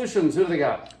Titan Solutions. Who do they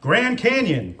got? Grand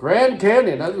Canyon. Grand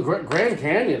Canyon.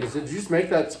 Did you just make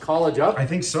that college up? I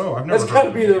think so. I've never That's got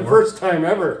to be the first time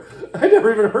ever. I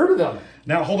never even heard of them.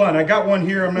 Now, hold on. I got one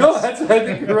here. I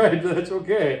think you're right. That's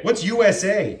okay. What's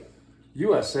USA?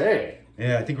 USA.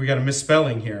 Yeah, I think we got a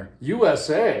misspelling here.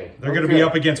 USA. They're going to be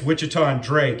up against Wichita and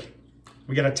Drake.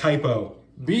 We got a typo.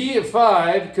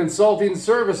 B5 Consulting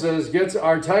Services gets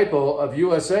our typo of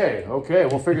USA. Okay,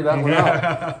 we'll figure that one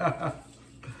out.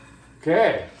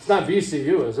 Okay. It's not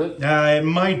VCU, is it? It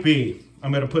might be.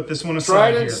 I'm going to put this one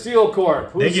aside Trident Steel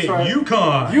Corp. They get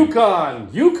UConn.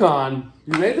 UConn.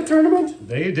 You made the tournament?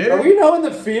 They did. Are we now in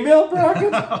the female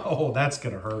bracket? Oh, that's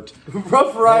going to hurt.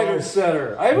 Rough Rider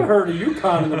Center. I haven't heard of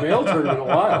UConn in the male tournament in a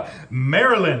while.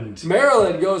 Maryland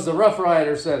goes to Rough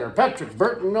Rider Center. Patrick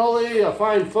Bertinoli,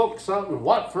 fine folks out in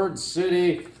Watford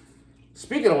City.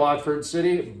 Speaking of Watford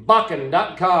City,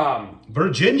 Bakken.com.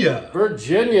 Virginia.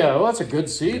 Oh, that's a good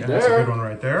seed there. That's a good one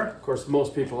right there. Of course,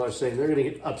 most people are saying they're going to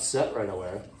get upset right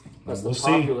away. That's We'll the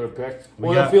popular pick.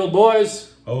 We got Oilfield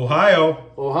Boys.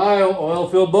 Ohio.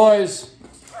 Oilfield Boys.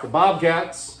 The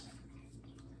Bobcats.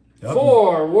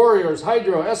 4 Warriors,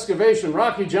 Hydro, Excavation,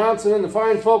 Rocky Johnson, and the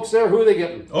fine folks there. Who are they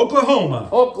getting? Oklahoma.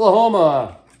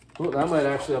 Oklahoma. Ooh, that might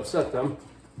actually upset them.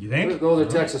 You think? Those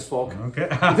are Texas folk. Okay.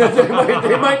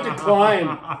 they might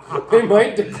decline. They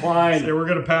might decline. So we're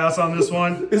going to pass on this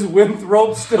one. Is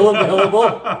Winthrop still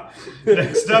available?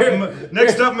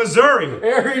 Next up, Missouri.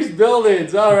 Aries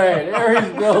Buildings. All right,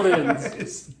 Aries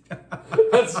Buildings.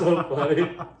 That's so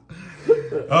funny.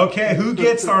 Okay, who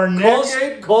gets our next?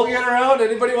 Colgate around?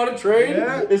 Anybody want to trade?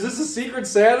 Yeah. Is this a Secret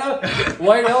Santa?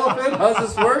 White Elephant? How's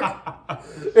this work?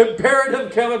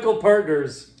 Imperative Chemical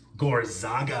Partners.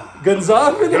 Gonzaga.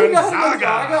 Gonzaga? They got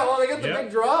Gonzaga? Well, they got the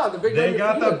big draw. They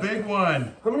got the big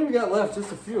one. How many we got left?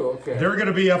 Just a few. Okay. They're going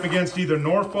to be up against either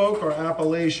Norfolk or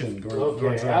Appalachian.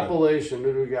 Okay, Appalachian.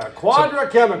 Who do we got? Quadra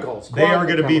Chemicals. They are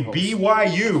going to be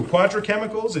BYU. Quadra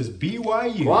Chemicals is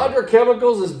BYU. Quadra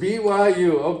Chemicals is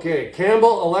BYU. Okay.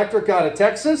 Campbell Electric out of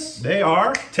Texas. They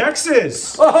are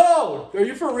Texas. Oh, are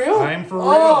you for real? I'm for real.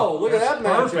 Oh, look at That's that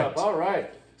matchup. perfect. All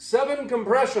right. 7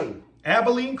 Compression.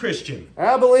 Abilene Christian.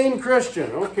 Abilene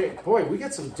Christian. Okay, boy, we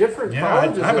got some different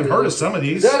colleges. I haven't heard of some of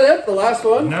these. Is that it? The last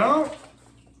one? No.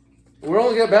 We're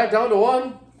only getting back down to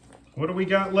 1. What do we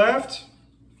got left?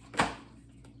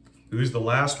 Who's the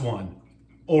last one?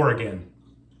 Oregon.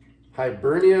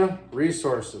 Hibernia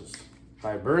Resources.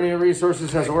 Hibernia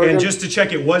Resources has Oregon. And just to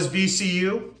check, it was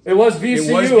VCU? It was VCU.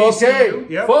 It was VCU.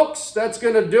 Okay. Yep. Folks, that's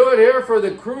going to do it here for the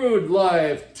Crude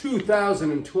Live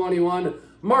 2021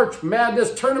 March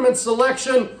Madness Tournament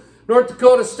Selection. North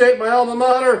Dakota State, my alma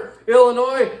mater.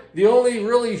 Illinois, the only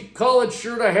really college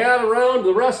shirt I had around.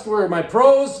 The rest were my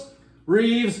pros.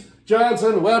 Reeves,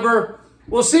 Johnson, Weber.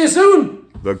 We'll see you soon.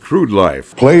 The Crude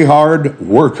Life. Play hard,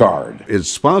 work hard.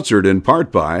 Is sponsored in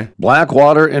part by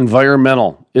Blackwater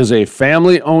Environmental is a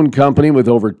family-owned company with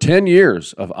over 10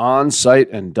 years of on-site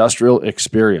industrial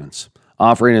experience,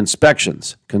 offering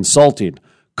inspections, consulting,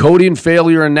 coating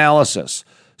failure analysis,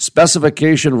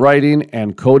 specification writing,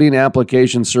 and coding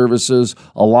application services,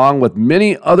 along with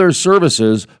many other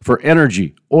services for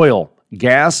energy, oil,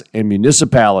 gas, and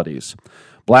municipalities.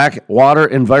 Blackwater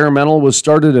Environmental was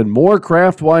started in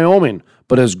Moorcraft, Wyoming,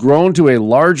 but has grown to a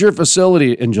larger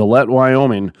facility in Gillette,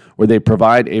 Wyoming, where they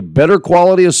provide a better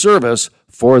quality of service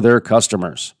for their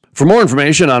customers. For more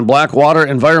information on Blackwater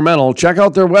Environmental, check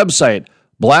out their website,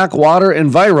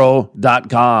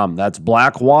 blackwaterenviro.com. That's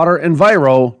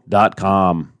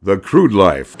blackwaterenviro.com. The Crude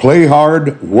Life. Play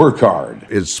hard, work hard.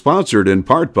 Is sponsored in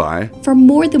part by For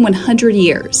more than 100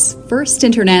 years, First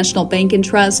International Bank and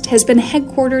Trust has been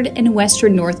headquartered in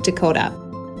western North Dakota,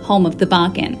 home of the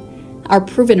Bakken. Our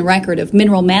proven record of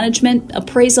mineral management,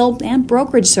 appraisal, and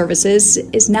brokerage services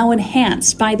is now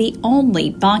enhanced by the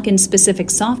only Bakken-specific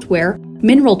software,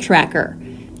 Mineral Tracker.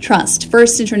 Trust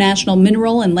First International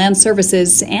Mineral and Land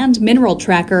Services and Mineral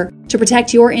Tracker to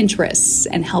protect your interests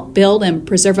and help build and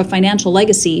preserve a financial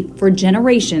legacy for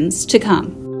generations to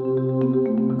come.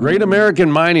 Great American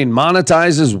Mining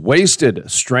monetizes wasted,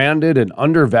 stranded, and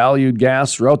undervalued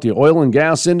gas throughout the oil and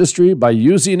gas industry by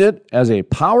using it as a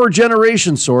power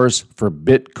generation source for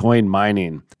Bitcoin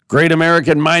mining. Great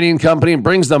American Mining Company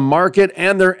brings the market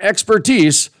and their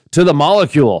expertise to the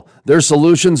molecule. Their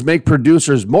solutions make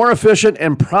producers more efficient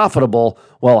and profitable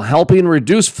while helping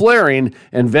reduce flaring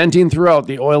and venting throughout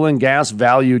the oil and gas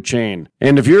value chain.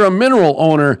 And if you're a mineral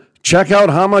owner, check out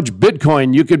how much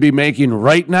Bitcoin you could be making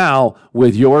right now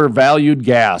with your valued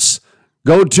gas.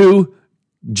 Go to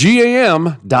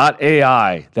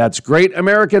GAM.ai. That's Great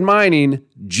American Mining,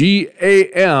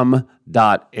 GAM.ai.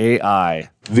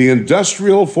 The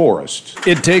Industrial Forest.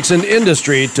 It takes an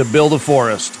industry to build a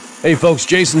forest. Hey folks,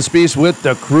 Jason Spees with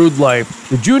The Crude Life.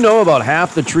 Did you know about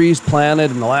half the trees planted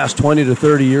in the last 20 to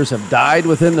 30 years have died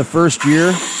within the first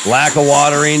year? Lack of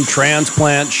watering,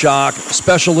 transplant shock,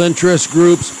 special interest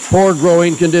groups, poor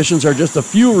growing conditions are just a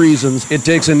few reasons it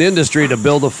takes an industry to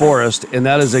build a forest, and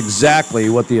that is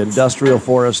exactly what the industrial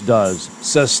forest does.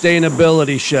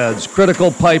 Sustainability sheds,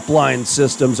 critical pipeline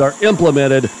systems are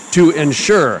implemented to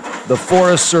ensure the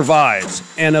forest survives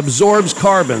and absorbs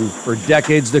carbon for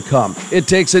decades to come. It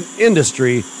takes an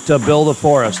industry to build a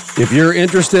forest. If you're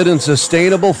interested in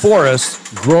sustainable forests,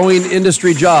 growing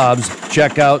industry jobs,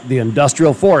 check out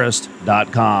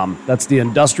theindustrialforest.com. That's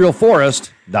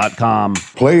theindustrialforest.com.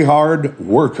 Play hard,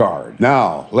 work hard.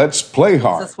 Now, let's play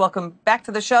hard. Welcome back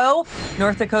to the show,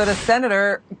 North Dakota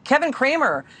Senator Kevin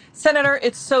Cramer. Senator,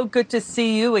 it's so good to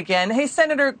see you again. Hey,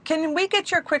 Senator, can we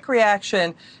get your quick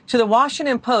reaction to the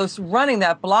Washington Post running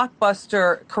that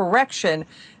blockbuster correction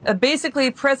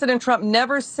Basically, President Trump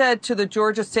never said to the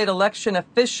Georgia state election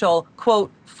official,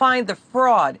 quote, find the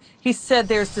fraud. He said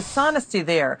there's dishonesty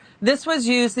there. This was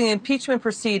used in the impeachment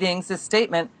proceedings, this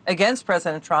statement against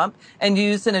President Trump, and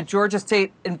used in a Georgia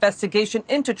state investigation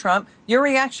into Trump. Your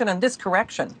reaction on this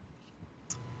correction?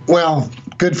 Well,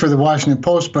 good for the Washington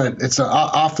Post, but it's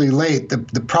awfully late.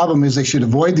 The problem is they should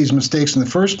avoid these mistakes in the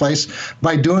first place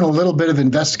by doing a little bit of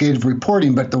investigative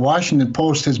reporting. But the Washington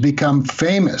Post has become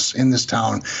famous in this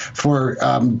town for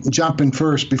jumping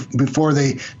first before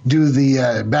they do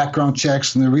the background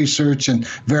checks and the research and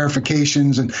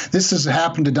verifications. And this has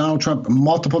happened to Donald Trump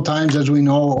multiple times, as we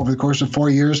know, over the course of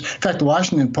 4 years. In fact, the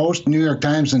Washington Post, New York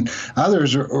Times, and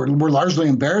others were largely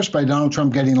embarrassed by Donald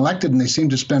Trump getting elected, and they seem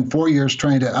to spend 4 years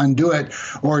trying to undo it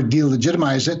or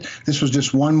delegitimize it. This was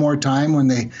just one more time when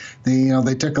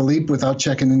they took a leap without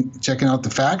checking out the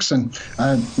facts, and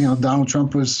Donald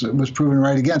Trump was proven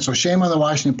right again. So shame on the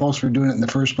Washington Post for doing it in the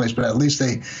first place, but at least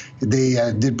they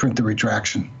did print the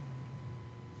retraction.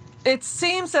 It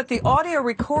seems that the audio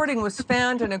recording was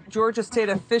found in a Georgia state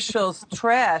official's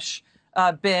trash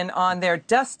bin on their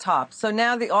desktop. So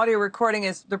now the audio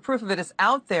recording the proof of it is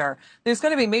out there. There's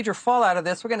going to be major fallout of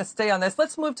this. We're going to stay on this.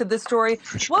 Let's move to this story.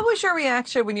 What was your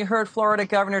reaction when you heard Florida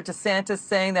Governor DeSantis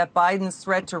saying that Biden's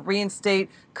threat to reinstate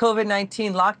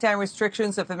COVID-19 lockdown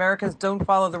restrictions if Americans don't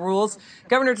follow the rules?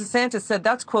 Governor DeSantis said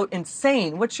that's, quote,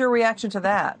 insane. What's your reaction to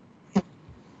that?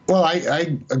 Well,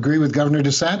 I agree with Governor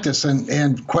DeSantis,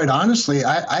 and quite honestly,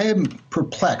 I am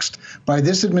perplexed by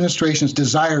this administration's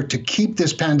desire to keep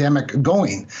this pandemic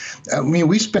going. I mean,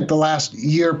 we spent the last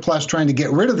year plus trying to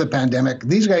get rid of the pandemic.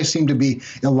 These guys seem to be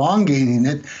elongating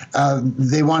it.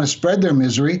 They want to spread their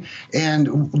misery,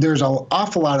 and there's an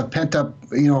awful lot of pent-up,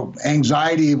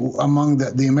 anxiety among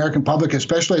the American public,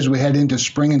 especially as we head into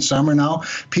spring and summer now.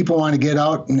 People want to get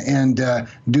out and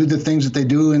do the things that they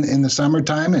do in the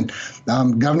summertime, and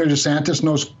Governor DeSantis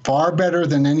knows far better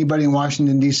than anybody in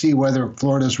Washington, D.C., whether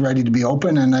Florida is ready to be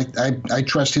open, and I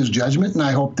trust his judgment, and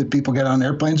I hope that people get on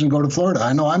airplanes and go to Florida.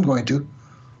 I know I'm going to.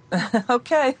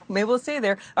 Okay, maybe we'll see you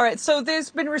there. All right, so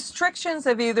there's been restrictions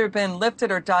have either been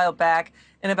lifted or dialed back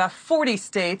in about 40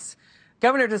 states.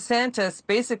 Governor DeSantis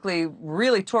basically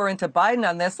really tore into Biden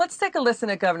on this. Let's take a listen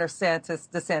to Governor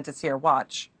DeSantis here.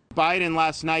 Watch. Biden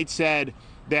last night said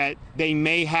that they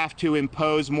may have to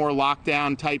impose more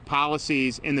lockdown type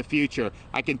policies in the future.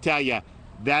 I can tell you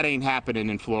that ain't happening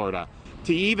in Florida.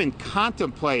 To even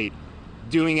contemplate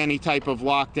doing any type of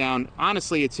lockdown,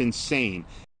 honestly, it's insane.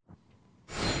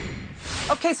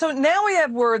 Okay, so now we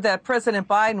have word that President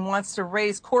Biden wants to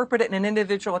raise corporate and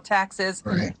individual taxes,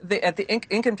 right, at the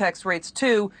income tax rates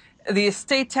too. The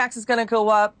estate tax is going to go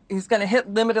up. He's going to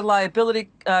hit limited liability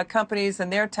companies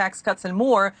and their tax cuts and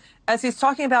more. As he's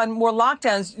talking about more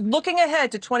lockdowns, looking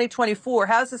ahead to 2024,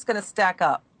 how's this going to stack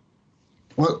up?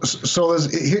 Well, so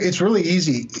it's really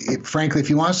easy, frankly, if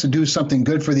he wants to do something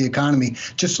good for the economy,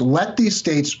 just let these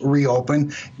states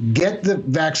reopen, get the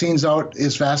vaccines out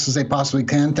as fast as they possibly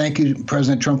can. Thank you,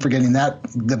 President Trump, for getting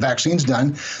the vaccines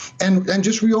done, and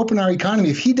just reopen our economy.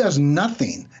 If he does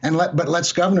nothing but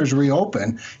lets governors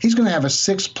reopen, he's going to have a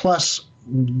 6+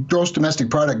 gross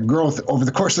domestic product growth over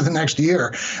the course of the next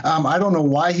year. I don't know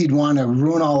why he'd want to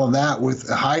ruin all of that with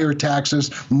higher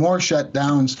taxes, more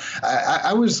shutdowns.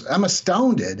 I'm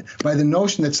astounded by the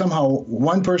notion that somehow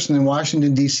one person in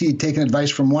Washington, D.C., taking advice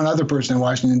from one other person in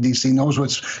Washington, D.C., knows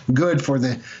what's good for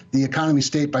the economy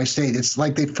state by state. It's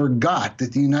like they forgot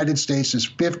that the United States is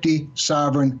 50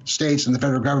 sovereign states, and the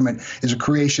federal government is a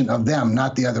creation of them,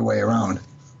 not the other way around.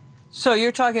 So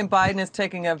you're talking Biden is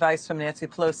taking advice from Nancy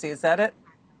Pelosi, is that it?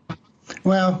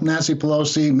 Well, Nancy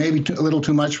Pelosi, maybe a little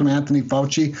too much from Anthony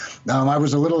Fauci. I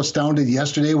was a little astounded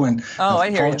yesterday when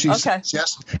Fauci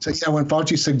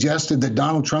suggested that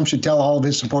Donald Trump should tell all of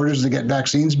his supporters to get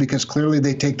vaccines because clearly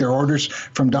they take their orders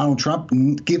from Donald Trump.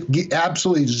 Give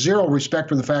absolutely zero respect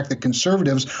for the fact that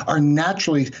conservatives are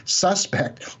naturally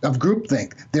suspect of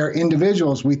groupthink. They're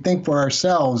individuals. We think for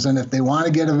ourselves, and if they want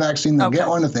to get a vaccine, they'll get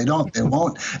one. If they don't, they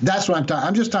won't. That's what I'm talking.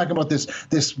 I'm just talking about this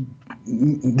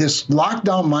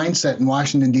lockdown mindset in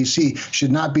Washington, D.C.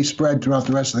 should not be spread throughout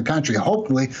the rest of the country.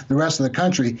 Hopefully, the rest of the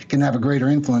country can have a greater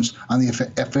influence on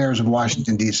the affairs of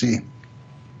Washington, D.C.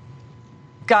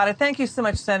 Got it. Thank you so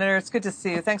much, Senator. It's good to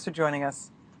see you. Thanks for joining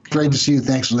us. Great to see you.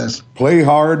 Thanks, Liz. Play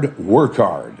hard, work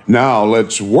hard. Now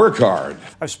let's work hard.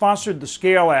 I've sponsored the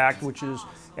SCALE Act, which is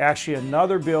actually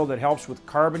another bill that helps with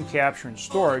carbon capture and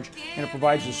storage, and it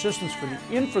provides assistance for the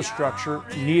infrastructure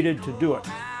needed to do it.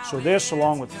 So this,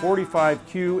 along with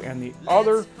 45Q and the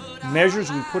other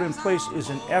measures we put in place, is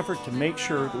an effort to make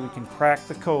sure that we can crack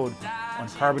the code on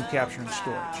carbon capture and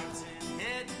storage.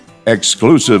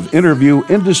 Exclusive interview,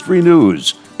 industry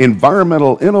news,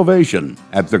 environmental innovation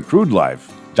at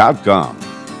thecrudelife.com.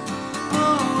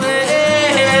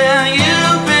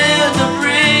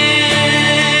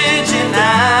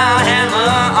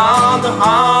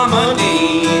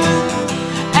 Harmony.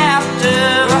 After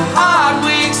a hard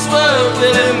week's work,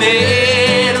 we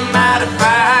made a mighty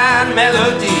fine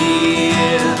melody.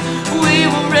 We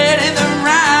were ready to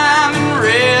rhyme and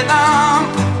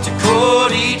rhythm, to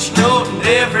chord each note and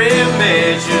every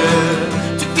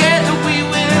measure. Together we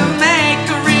will make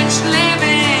a rich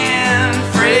living,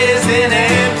 phrasing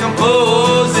and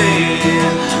composing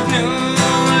new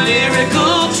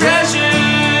lyrical treasures.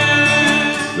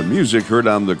 The music heard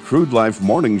on the Crude Life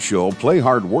Morning Show, Play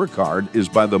Hard, Work Hard, is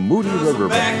by the Moody River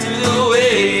Back Band. to the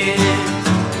way.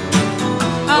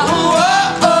 Oh,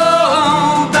 oh,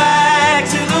 oh, back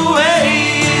to the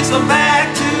ways, so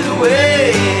back to the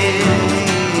way.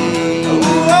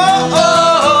 Oh, oh,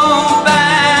 oh,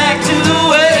 back to the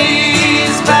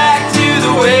ways, back to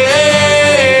the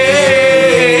ways.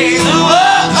 Oh,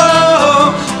 oh,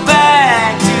 oh,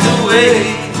 back to the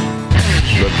way.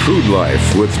 The Crude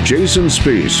Life with Jason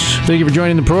Spees. Thank you for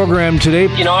joining the program today.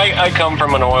 You know, I come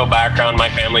from an oil background. My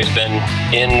family's been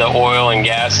in the oil and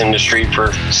gas industry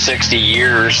for 60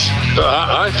 years.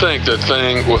 I think the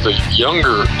thing with the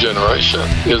younger generation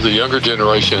is the younger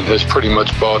generation has pretty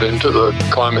much bought into the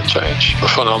climate change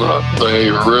phenomenon. They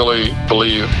really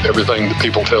believe everything that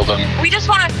people tell them. We just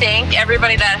want to thank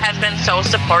everybody that has been so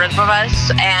supportive of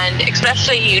us, and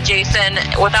especially you, Jason.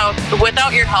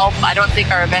 Without your help, I don't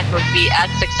think our event would be as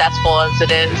successful as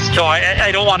it is. So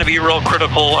I don't want to be real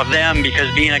critical of them,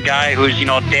 because being a guy who's,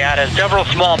 dad has several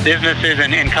small businesses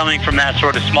and coming from that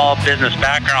sort of small business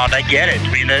background, I get it.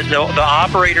 I mean, the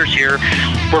operators here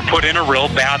were put in a real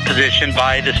bad position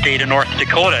by the state of North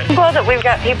Dakota. I'm glad that we've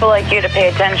got people like you to pay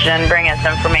attention and bring us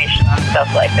information on stuff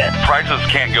like this. Prices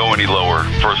can't go any lower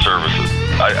for services.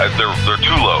 They're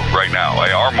too low right now.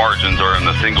 Our margins are in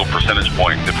the single percentage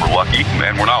point if we're lucky,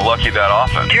 and we're not lucky that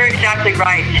often. You're exactly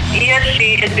right.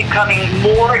 ESG is becoming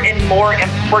more and more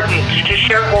important to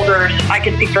shareholders. I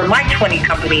can speak for my 20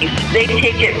 companies. They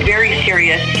take it very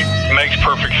serious. It makes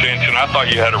perfect sense, and I thought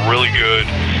you had a really good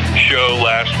show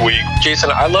last week.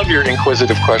 Jason, I love your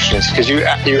inquisitive questions, because you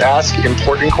ask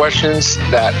important questions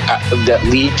that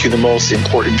lead to the most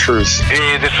important truths.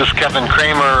 Hey, this is Kevin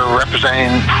Kramer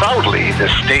representing proudly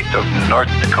the state of North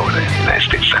Dakota, United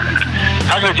States Senate.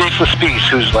 Talking to Jason Spees,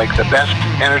 who's like the best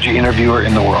energy interviewer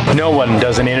in the world. No one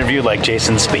does an interview like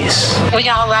Jason Spees. We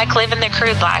all like living the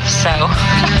crude life, so.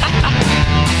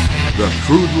 The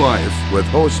Crude Life with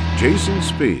host Jason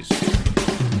Spees.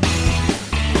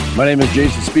 My name is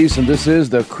Jason Spees, and this is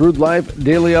the Crude Life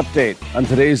Daily Update. On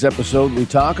today's episode, we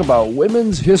talk about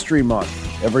Women's History Month.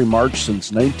 Every March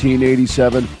since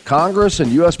 1987, Congress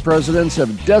and U.S. presidents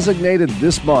have designated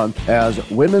this month as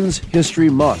Women's History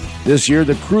Month. This year,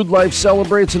 the Crude Life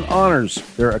celebrates and honors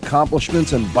their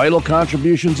accomplishments and vital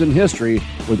contributions in history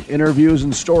with interviews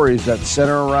and stories that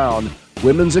center around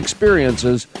women's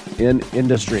experiences in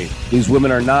industry. These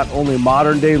women are not only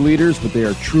modern-day leaders, but they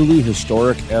are truly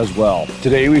historic as well.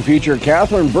 Today, we feature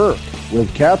Catherine Burke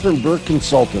with Catherine Burke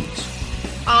Consultants.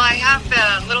 Well, I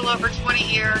have a little over 20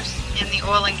 years in the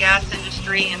oil and gas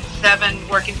industry and 7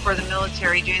 working for the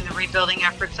military doing the rebuilding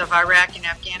efforts of Iraq and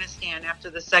Afghanistan after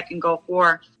the Second Gulf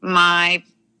War. My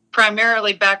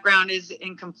primarily background is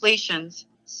in completions.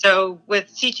 So with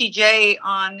CTJ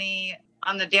on the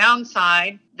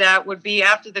downside, that would be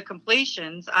after the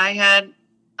completions, I had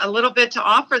a little bit to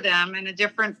offer them in a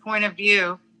different point of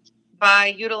view.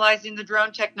 By utilizing the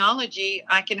drone technology,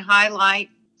 I can highlight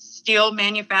steel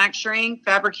manufacturing,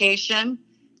 fabrication,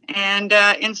 and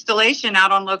installation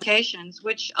out on locations,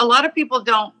 which a lot of people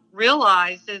don't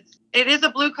realize. It is a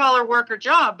blue-collar worker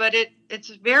job, but it's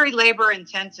very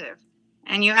labor-intensive.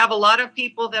 And you have a lot of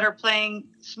people that are playing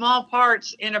small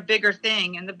parts in a bigger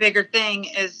thing. And the bigger thing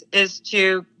is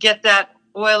to get that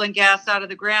oil and gas out of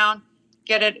the ground,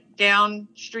 get it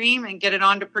downstream, and get it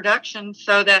onto production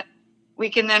so that we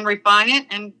can then refine it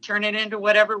and turn it into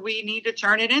whatever we need to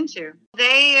turn it into.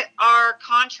 They are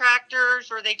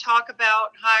contractors, or they talk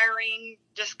about hiring,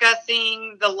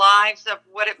 discussing the lives of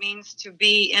what it means to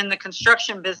be in the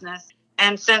construction business.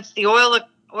 And since the oil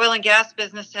and gas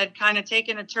business had kind of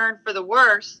taken a turn for the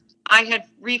worse, I had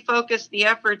refocused the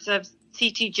efforts of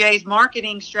CTJ's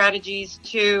marketing strategies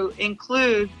to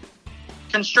include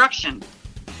construction.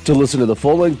 To listen to the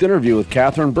full-length interview with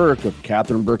Catherine Burke of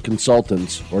Catherine Burke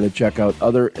Consultants, or to check out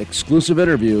other exclusive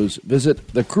interviews, visit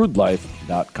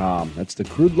thecrudelife.com. That's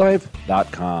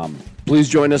thecrudelife.com. Please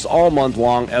join us all month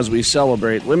long as we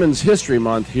celebrate Women's History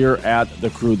Month here at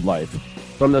The Crude Life.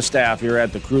 From the staff here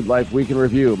at the Crude Life Week in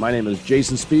Review, my name is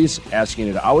Jason Spees, asking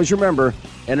you to always remember,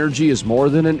 energy is more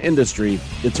than an industry,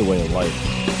 it's a way of life.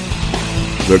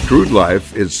 The Crude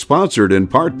Life is sponsored in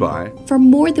part by... For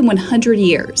more than 100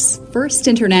 years, First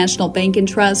International Bank and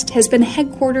Trust has been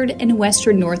headquartered in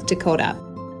western North Dakota,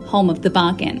 home of the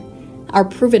Bakken. Our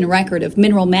proven record of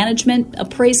mineral management,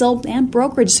 appraisal, and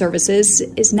brokerage services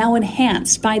is now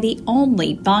enhanced by the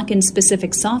only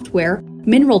Bakken-specific software,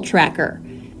 Mineral Tracker.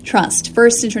 Trust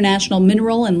First International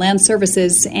Mineral and Land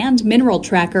Services and Mineral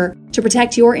Tracker to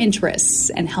protect your interests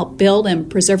and help build and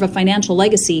preserve a financial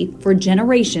legacy for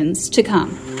generations to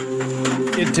come.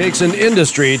 It takes an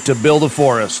industry to build a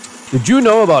forest. Did you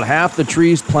know about half the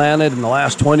trees planted in the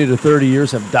last 20 to 30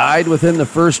 years have died within the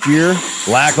first year?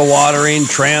 Lack of watering,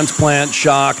 transplant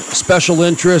shock, special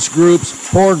interest groups,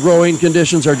 poor growing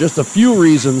conditions are just a few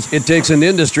reasons it takes an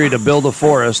industry to build a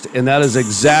forest, and that is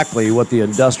exactly what the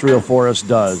industrial forest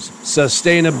does.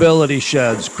 Sustainability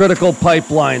sheds, critical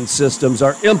pipeline systems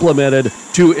are implemented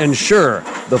to ensure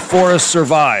the forest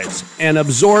survives and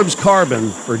absorbs carbon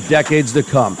for decades to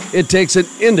come. It takes an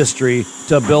industry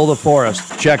to build a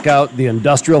forest. Check out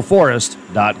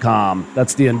theindustrialforest.com.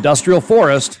 That's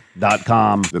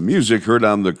theindustrialforest.com. The music heard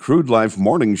on the Crude Life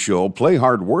Morning Show, Play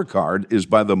Hard, Work Hard, is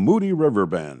by the Moody River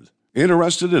Band.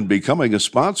 Interested in becoming a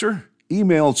sponsor?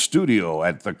 Email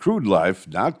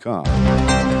studio@thecrudelife.com.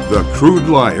 The Crude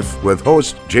Life with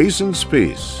host Jason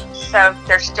Spees. So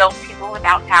there's still people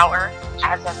without power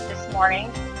as of this morning.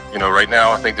 You know, right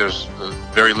now, I think there's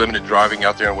very limited driving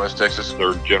out there in West Texas.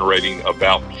 They're generating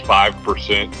about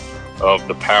 5% of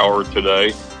the power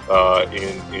today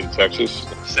in Texas.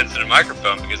 Sensitive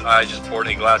microphone because I just poured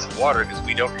a glass of water because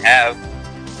we don't have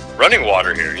running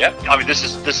water here yet. I mean, this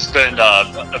has been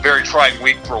a very trying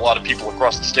week for a lot of people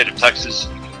across the state of Texas.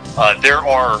 There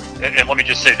are, and let me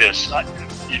just say this,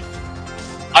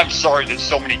 I'm sorry that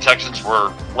so many Texans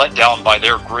were let down by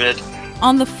their grid.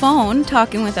 On the phone,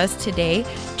 talking with us today,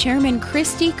 Chairman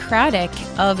Christy Craddock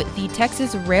of the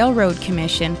Texas Railroad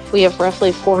Commission. We have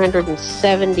roughly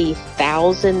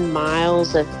 470,000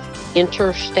 miles of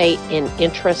interstate and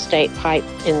intrastate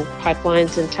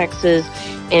pipelines in Texas,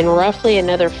 and roughly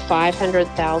another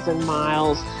 500,000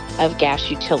 miles of gas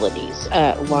utilities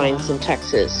lines in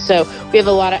Texas. So we have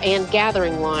a lot of, and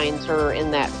gathering lines are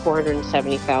in that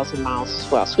 470,000 miles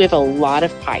as well. So we have a lot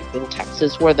of pipe in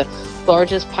Texas. We're the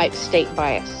largest pipe state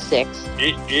by a sixth.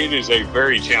 It is a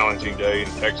very challenging day in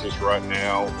Texas right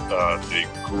now. The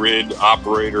grid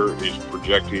operator is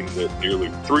projecting that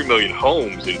nearly 3 million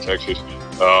homes in Texas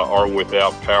are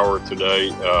without power today,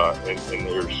 and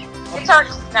there's... It's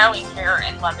already snowing here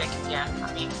in Lubbock again.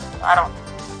 I mean,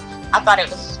 I thought it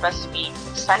was supposed to be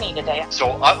sunny today.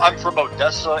 So I'm from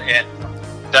Odessa, and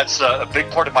that's a big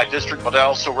part of my district, but I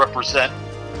also represent,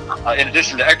 in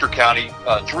addition to Ector County,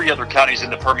 3 other counties in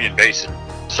the Permian Basin.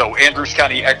 So Andrews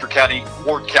County, Ector County,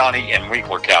 Ward County, and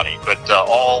Winkler County, but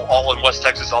all in West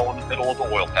Texas, all in the middle of the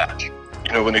oil patch.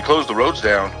 You know, when they close the roads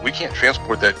down, we can't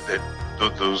transport those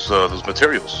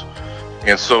materials,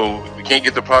 and so we can't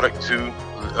get the product to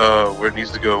where it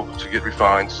needs to go to get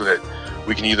refined, so that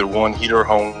we can either, 1, heat our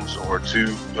homes, or 2,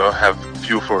 have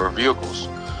fuel for our vehicles.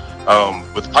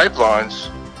 With pipelines,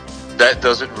 that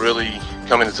doesn't really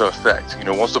come into effect. You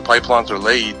know, once the pipelines are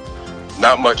laid,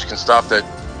 not much can stop that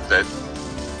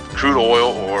crude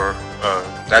oil or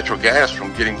natural gas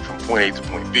from getting from point A to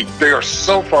point B. They are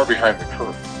so far behind the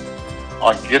curve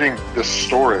on getting this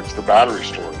storage, the battery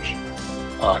storage,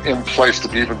 in place to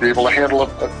be able to handle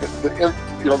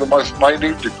the most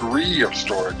minute degree of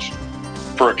storage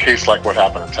for a case like what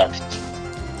happened in Texas.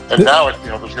 And now,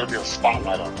 there's going to be a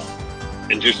spotlight on that.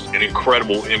 And just an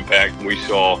incredible impact. We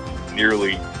saw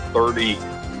nearly 30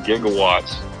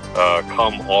 gigawatts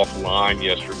come offline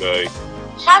yesterday.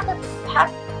 Half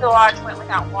the lodge went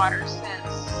without water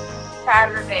since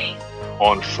Saturday.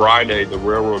 On Friday, the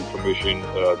Railroad Commission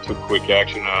took quick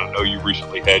action. I know you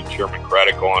recently had Chairman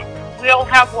Craddock on. We'll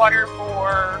have water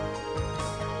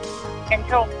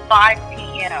until 5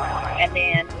 p.m. and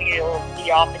then we'll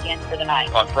be off again for the night.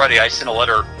 On Friday, I sent a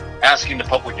letter asking the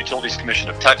Public Utilities Commission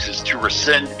of Texas to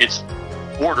rescind its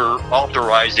order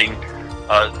authorizing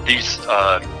these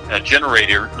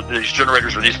generators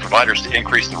or these providers to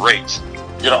increase the rates.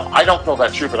 I don't know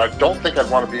that's true, but I don't think I'd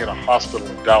want to be in a hospital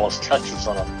in Dallas, Texas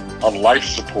on life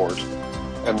support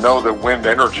and know that wind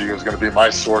energy is going to be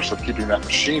my source of keeping that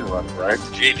machine running, right?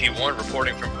 JP Warren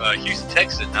reporting from Houston,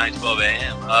 Texas at 9:12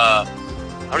 a.m. I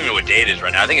don't even know what day it is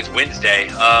right now. I think it's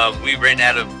Wednesday. We ran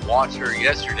out of water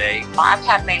yesterday. I've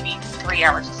had maybe 3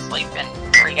 hours of sleep in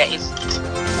 3 days.